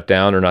getting shut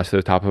down or not to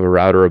the top of a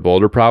route or a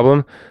boulder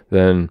problem,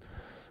 then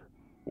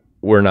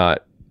we're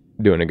not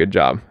doing a good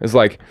job. It's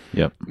like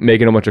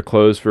making a bunch of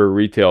clothes for a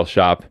retail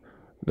shop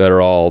that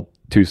are all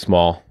too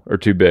small or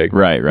too big.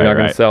 Right. You're not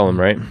going to sell them,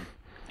 right?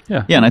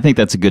 Yeah. Yeah, and I think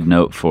that's a good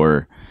note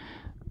for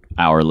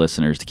our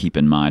listeners to keep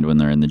in mind when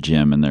they're in the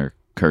gym and they're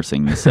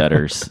cursing the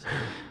setters.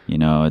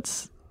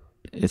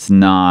 It's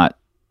not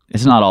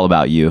all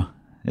about you.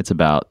 It's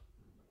about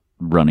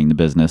running the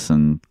business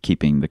and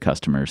keeping the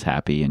customers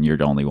happy, and you're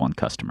the only one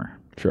customer.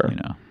 Sure.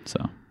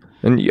 So.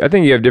 And I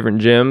think you have different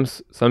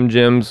gyms. Some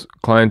gyms,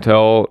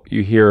 clientele,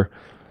 you hear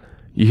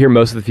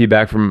most of the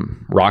feedback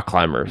from rock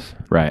climbers.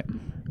 Right.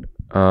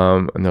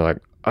 And they're like,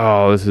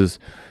 oh, this is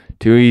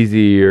too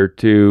easy or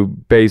too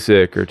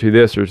basic or too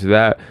this or too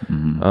that.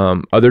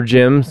 Mm-hmm. Other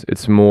gyms,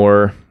 it's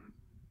more,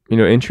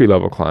 entry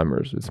level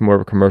climbers. It's more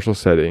of a commercial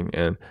setting,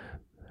 and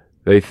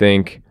they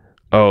think,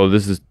 oh,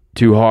 this is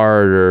too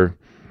hard or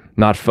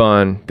not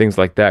fun, things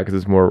like that, because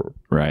it's more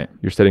right.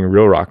 You're setting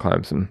real rock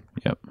climbs, and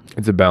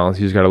it's a balance.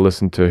 You just got to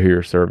listen to who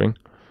you're serving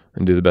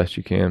and do the best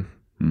you can.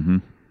 Mm-hmm.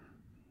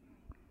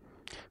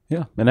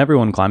 Yeah, and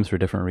everyone climbs for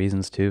different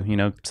reasons too.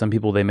 Some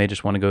people, they may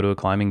just want to go to a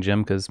climbing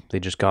gym because they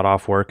just got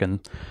off work and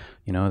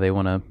they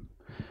want to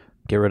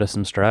get rid of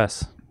some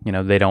stress.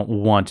 They don't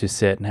want to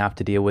sit and have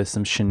to deal with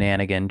some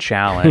shenanigan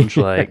challenge.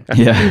 Like,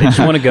 they just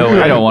want to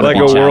go. I don't want to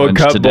like a World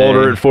Cup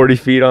boulder at 40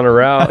 feet on a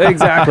route.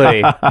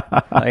 Exactly.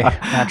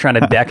 Like, not trying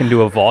to deck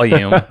into a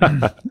volume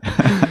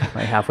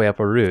like halfway up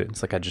a route.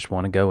 It's like, I just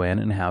want to go in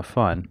and have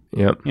fun.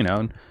 Yep.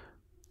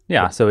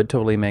 So it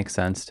totally makes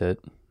sense to,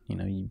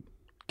 you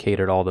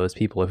cater to all those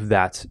people if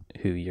that's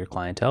who your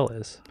clientele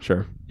is.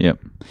 Sure. Yep.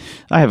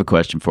 I have a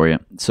question for you.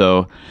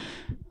 So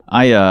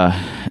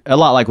a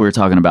lot like we were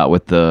talking about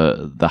with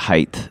the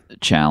height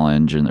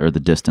challenge or the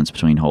distance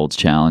between holds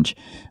challenge.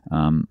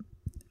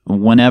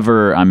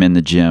 Whenever I'm in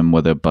the gym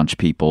with a bunch of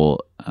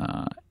people,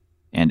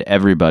 and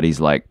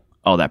everybody's like,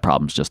 "Oh, that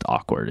problem's just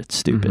awkward. It's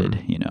stupid."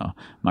 Mm-hmm.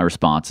 My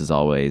response is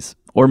always,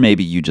 or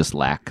maybe you just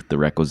lack the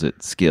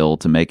requisite skill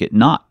to make it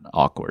not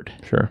awkward.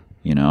 Sure.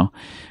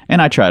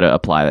 And I try to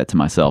apply that to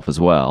myself as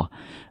well.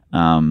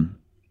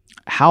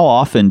 How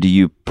often do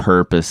you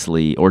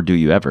purposely, or do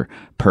you ever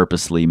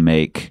purposely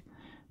make,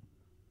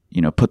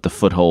 put the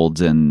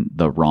footholds in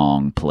the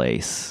wrong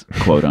place,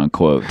 quote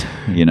unquote,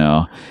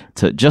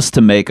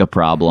 to make a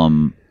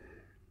problem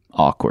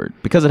awkward?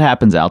 Because it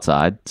happens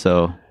outside.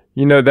 So,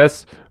 I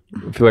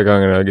feel like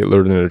I'm going to get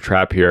lured into a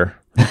trap here.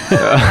 It's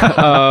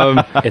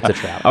a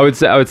trap. I would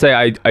say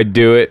I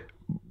do it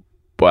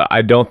but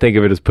I don't think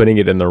of it as putting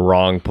it in the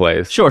wrong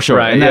place. Sure.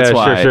 Right? And that's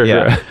why. Sure.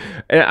 Yeah.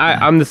 And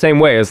I'm the same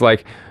way. It's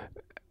like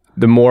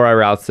the more I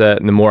route set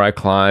and the more I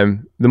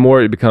climb, the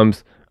more it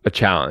becomes a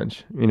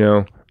challenge. You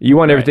know, you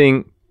want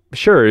everything.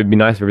 Sure, it'd be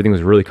nice if everything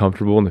was really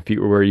comfortable and the feet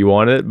were where you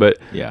wanted it, but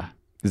Yeah.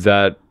 is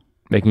that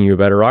making you a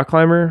better rock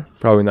climber?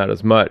 Probably not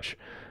as much.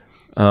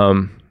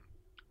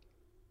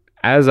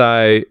 As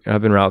I've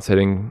been route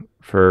setting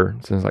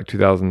since like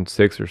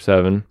 2006 or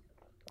 7.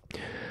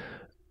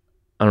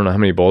 I don't know how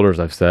many boulders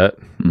I've set,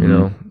 you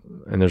know,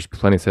 and there's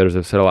plenty of setters that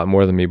have set a lot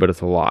more than me, but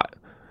it's a lot.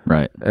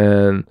 Right.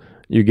 And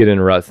you get in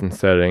ruts in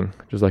setting,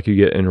 just like you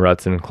get in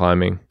ruts in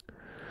climbing.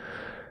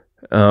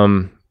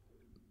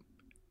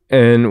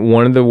 And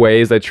one of the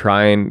ways I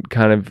try and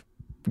kind of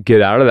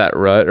get out of that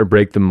rut or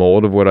break the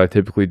mold of what I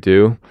typically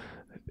do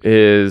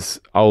is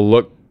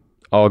I'll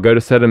go to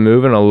set a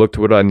move and I'll look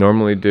to what I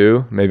normally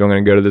do. Maybe I'm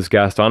going to go to this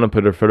Gaston and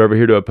put a foot over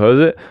here to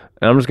oppose it.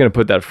 And I'm just going to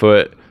put that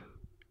foot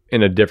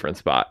in a different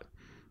spot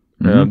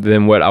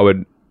than what I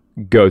would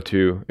go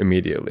to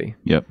immediately.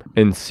 Yep.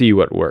 And see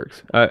what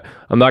works. I'm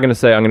not going to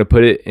say I'm going to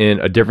put it in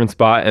a different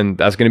spot and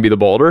that's going to be the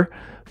boulder,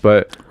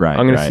 but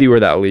I'm going to see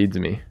where that leads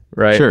me.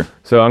 Right. Sure.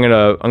 So I'm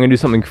gonna do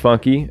something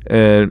funky,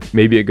 and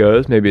maybe it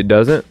goes, maybe it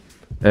doesn't,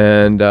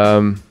 and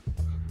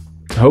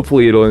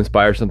hopefully it'll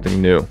inspire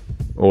something new,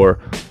 or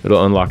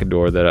it'll unlock a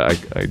door that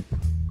I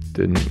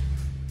didn't.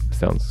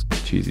 Sounds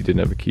cheesy. Didn't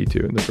have a key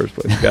to in the first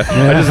place.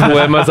 I just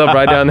led myself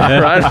right down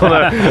there. I don't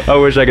know. I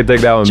wish I could take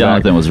that one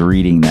Jonathan back. was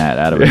reading that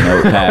out of a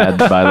notepad,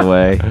 by the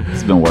way.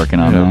 He's been working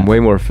on that. I'm way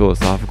more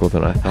philosophical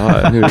than I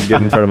thought. I need to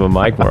get in front of a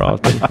mic more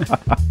often.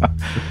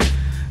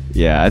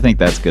 Yeah, I think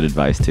that's good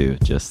advice too.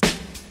 Just,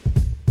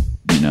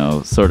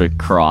 sort of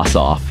cross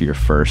off your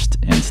first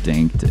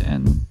instinct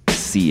and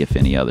see if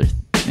any other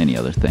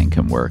thing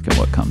can work and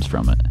what comes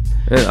from it.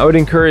 And I would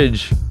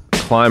encourage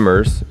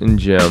climbers in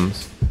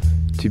gyms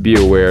to be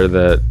aware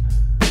that,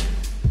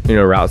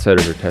 route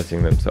setters are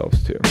testing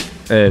themselves too.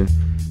 And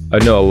I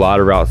know a lot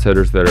of route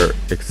setters that are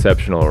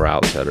exceptional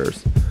route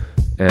setters,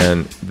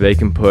 and they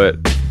can put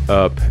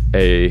up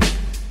a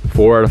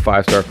 4 out of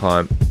 5 star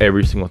climb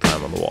every single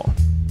time on the wall,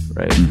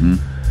 right? Mm-hmm.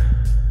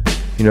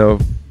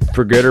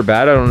 For good or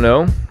bad, I don't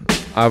know.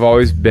 I've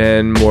always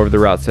been more of the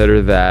route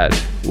setter that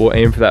will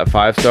aim for that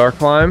 5-star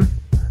climb,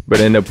 but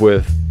end up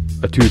with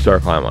a 2-star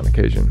climb on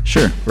occasion.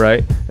 Sure.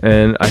 Right?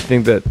 And I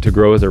think that to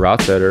grow as a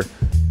route setter,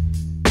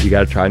 you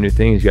got to try new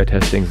things, you got to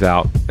test things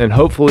out. And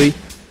hopefully,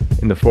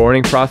 in the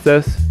forwarding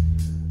process,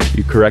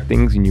 you correct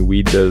things and you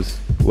weed those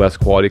less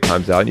quality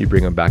climbs out and you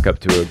bring them back up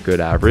to a good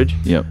average.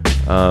 Yep.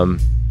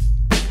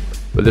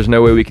 But there's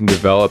no way we can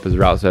develop as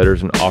route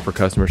setters and offer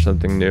customers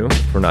something new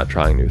if we're not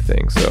trying new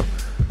things. So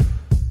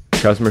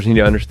customers need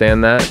to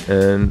understand that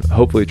and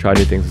hopefully try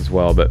new things as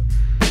well. But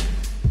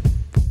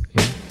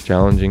it's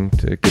challenging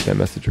to get that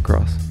message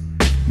across.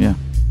 Yeah.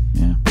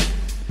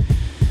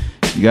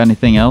 You got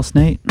anything else,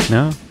 Nate?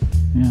 No.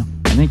 Yeah.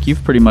 I think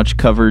you've pretty much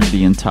covered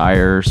the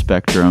entire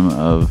spectrum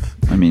of,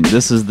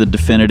 this is the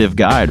definitive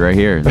guide right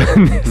here.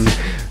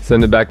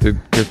 Send it back to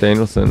Chris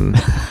Danielson.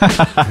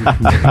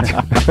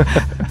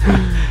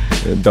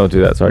 Don't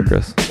do that. Sorry,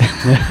 Chris.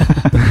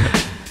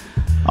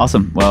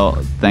 Awesome. Well,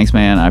 thanks,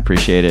 man. I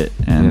appreciate it.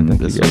 And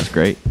this was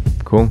great.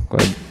 Cool.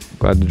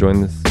 Glad to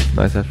join this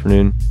nice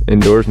afternoon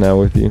indoors now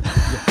with you.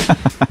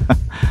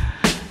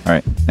 All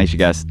right. Thanks, you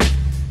guys.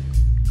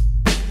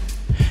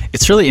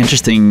 It's really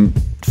interesting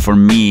for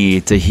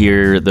me to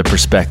hear the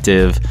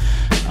perspective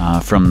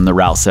from the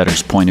route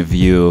setter's point of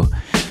view,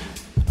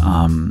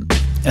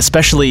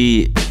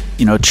 especially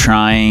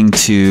trying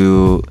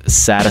to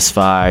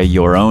satisfy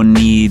your own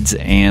needs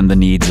and the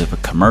needs of a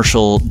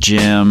commercial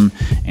gym,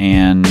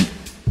 and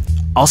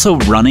also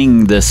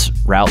running this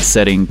route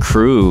setting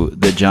crew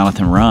that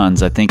Jonathan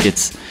runs. I think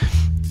it's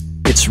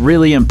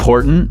really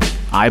important,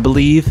 I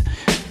believe,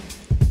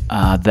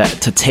 that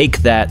to take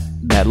that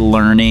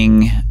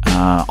learning,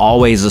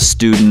 always a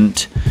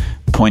student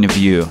point of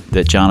view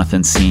that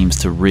Jonathan seems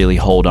to really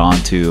hold on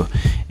to,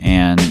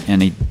 and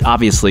he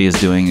obviously is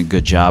doing a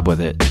good job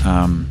with it.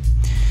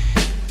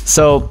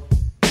 So,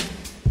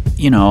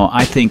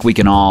 I think we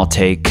can all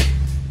take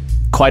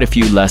quite a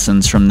few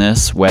lessons from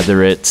this,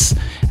 whether it's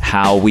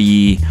how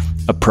we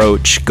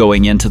approach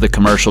going into the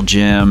commercial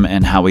gym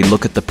and how we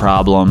look at the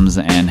problems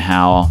and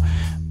how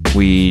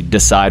we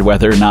decide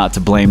whether or not to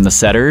blame the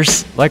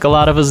setters, like a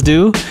lot of us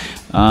do,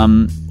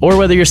 or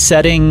whether you're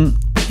setting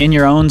in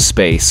your own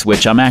space,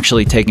 which I'm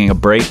actually taking a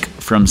break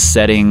from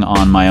setting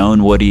on my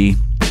own Woody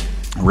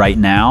right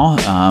now.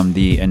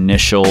 The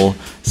initial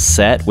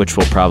set, which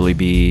will probably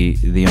be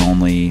the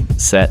only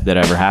set that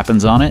ever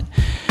happens on it,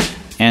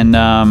 and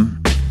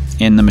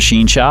in the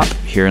machine shop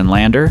here in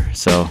Lander,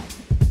 so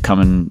come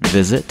and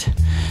visit.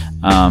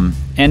 And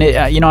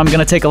I'm going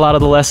to take a lot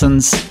of the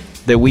lessons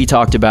that we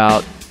talked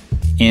about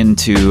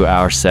into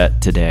our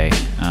set today,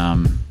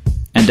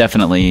 and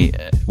definitely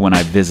when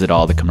I visit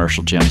all the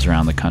commercial gyms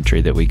around the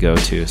country that we go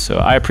to. So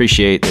I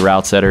appreciate the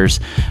route setters.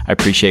 I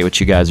appreciate what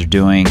you guys are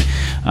doing.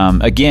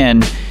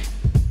 Again,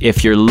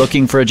 if you're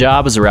looking for a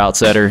job as a route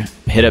setter,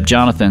 hit up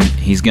Jonathan.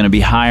 He's going to be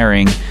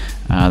hiring.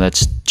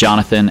 That's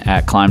Jonathan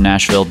at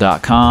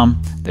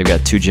climbnashville.com. They've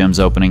got 2 gyms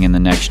opening in the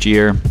next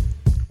year.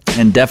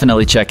 And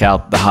definitely check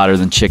out the Hotter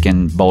Than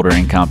Chicken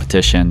bouldering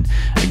competition.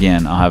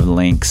 Again, I'll have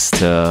links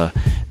to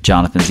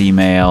Jonathan's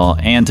email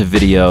and to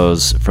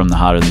videos from the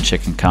Hotter Than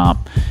Chicken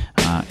comp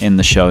in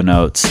the show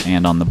notes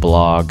and on the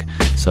blog.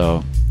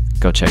 So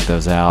go check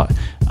those out.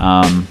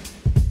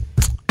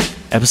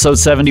 Episode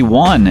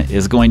 71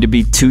 is going to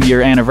be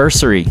 2-year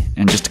anniversary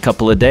in just a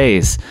couple of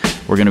days.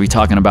 We're going to be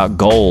talking about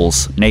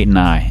goals, Nate and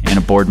I, in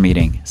a board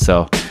meeting.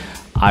 So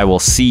I will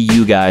see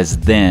you guys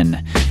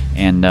then.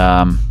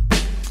 And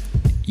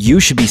you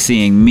should be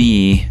seeing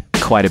me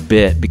quite a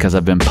bit because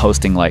I've been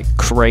posting like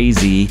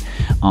crazy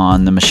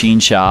on the machine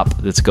shop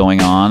that's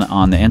going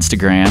on the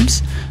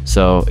Instagrams.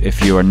 So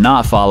if you are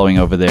not following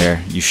over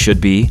there, you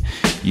should be.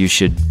 You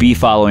should be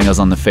following us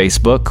on the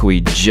Facebook.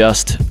 We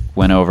just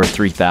went over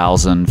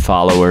 3,000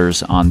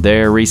 followers on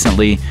there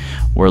recently.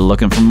 We're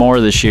looking for more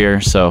this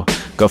year, so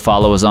go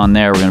follow us on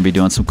there. We're going to be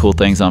doing some cool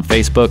things on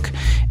Facebook.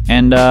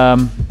 And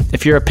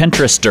if you're a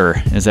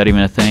Pinterester, is that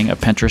even a thing, a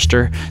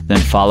Pinterester? Then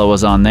follow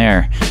us on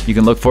there. You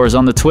can look for us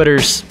on the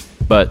Twitters,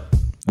 but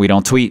we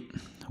don't tweet.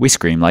 We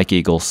scream like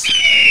eagles.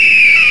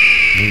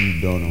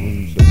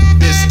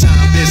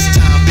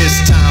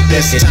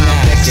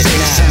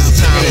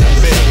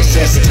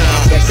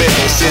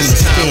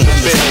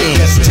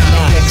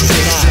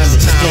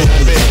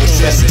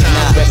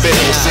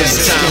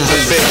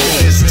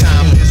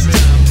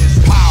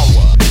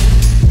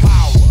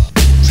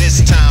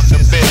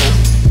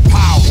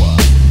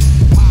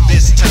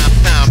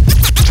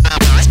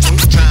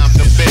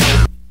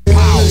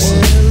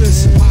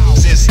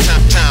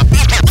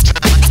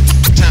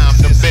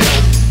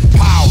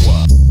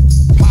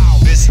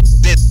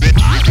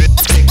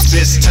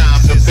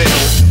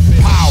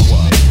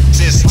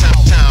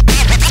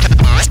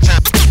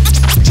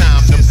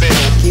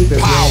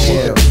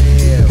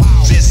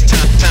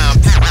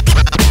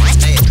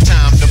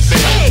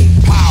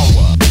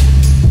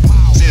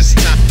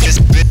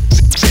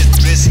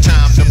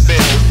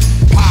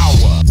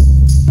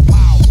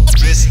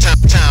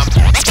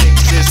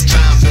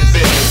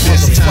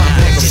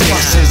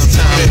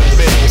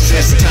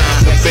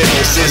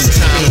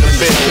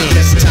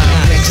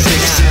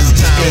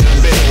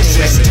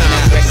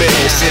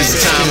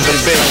 It's time to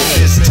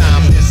build.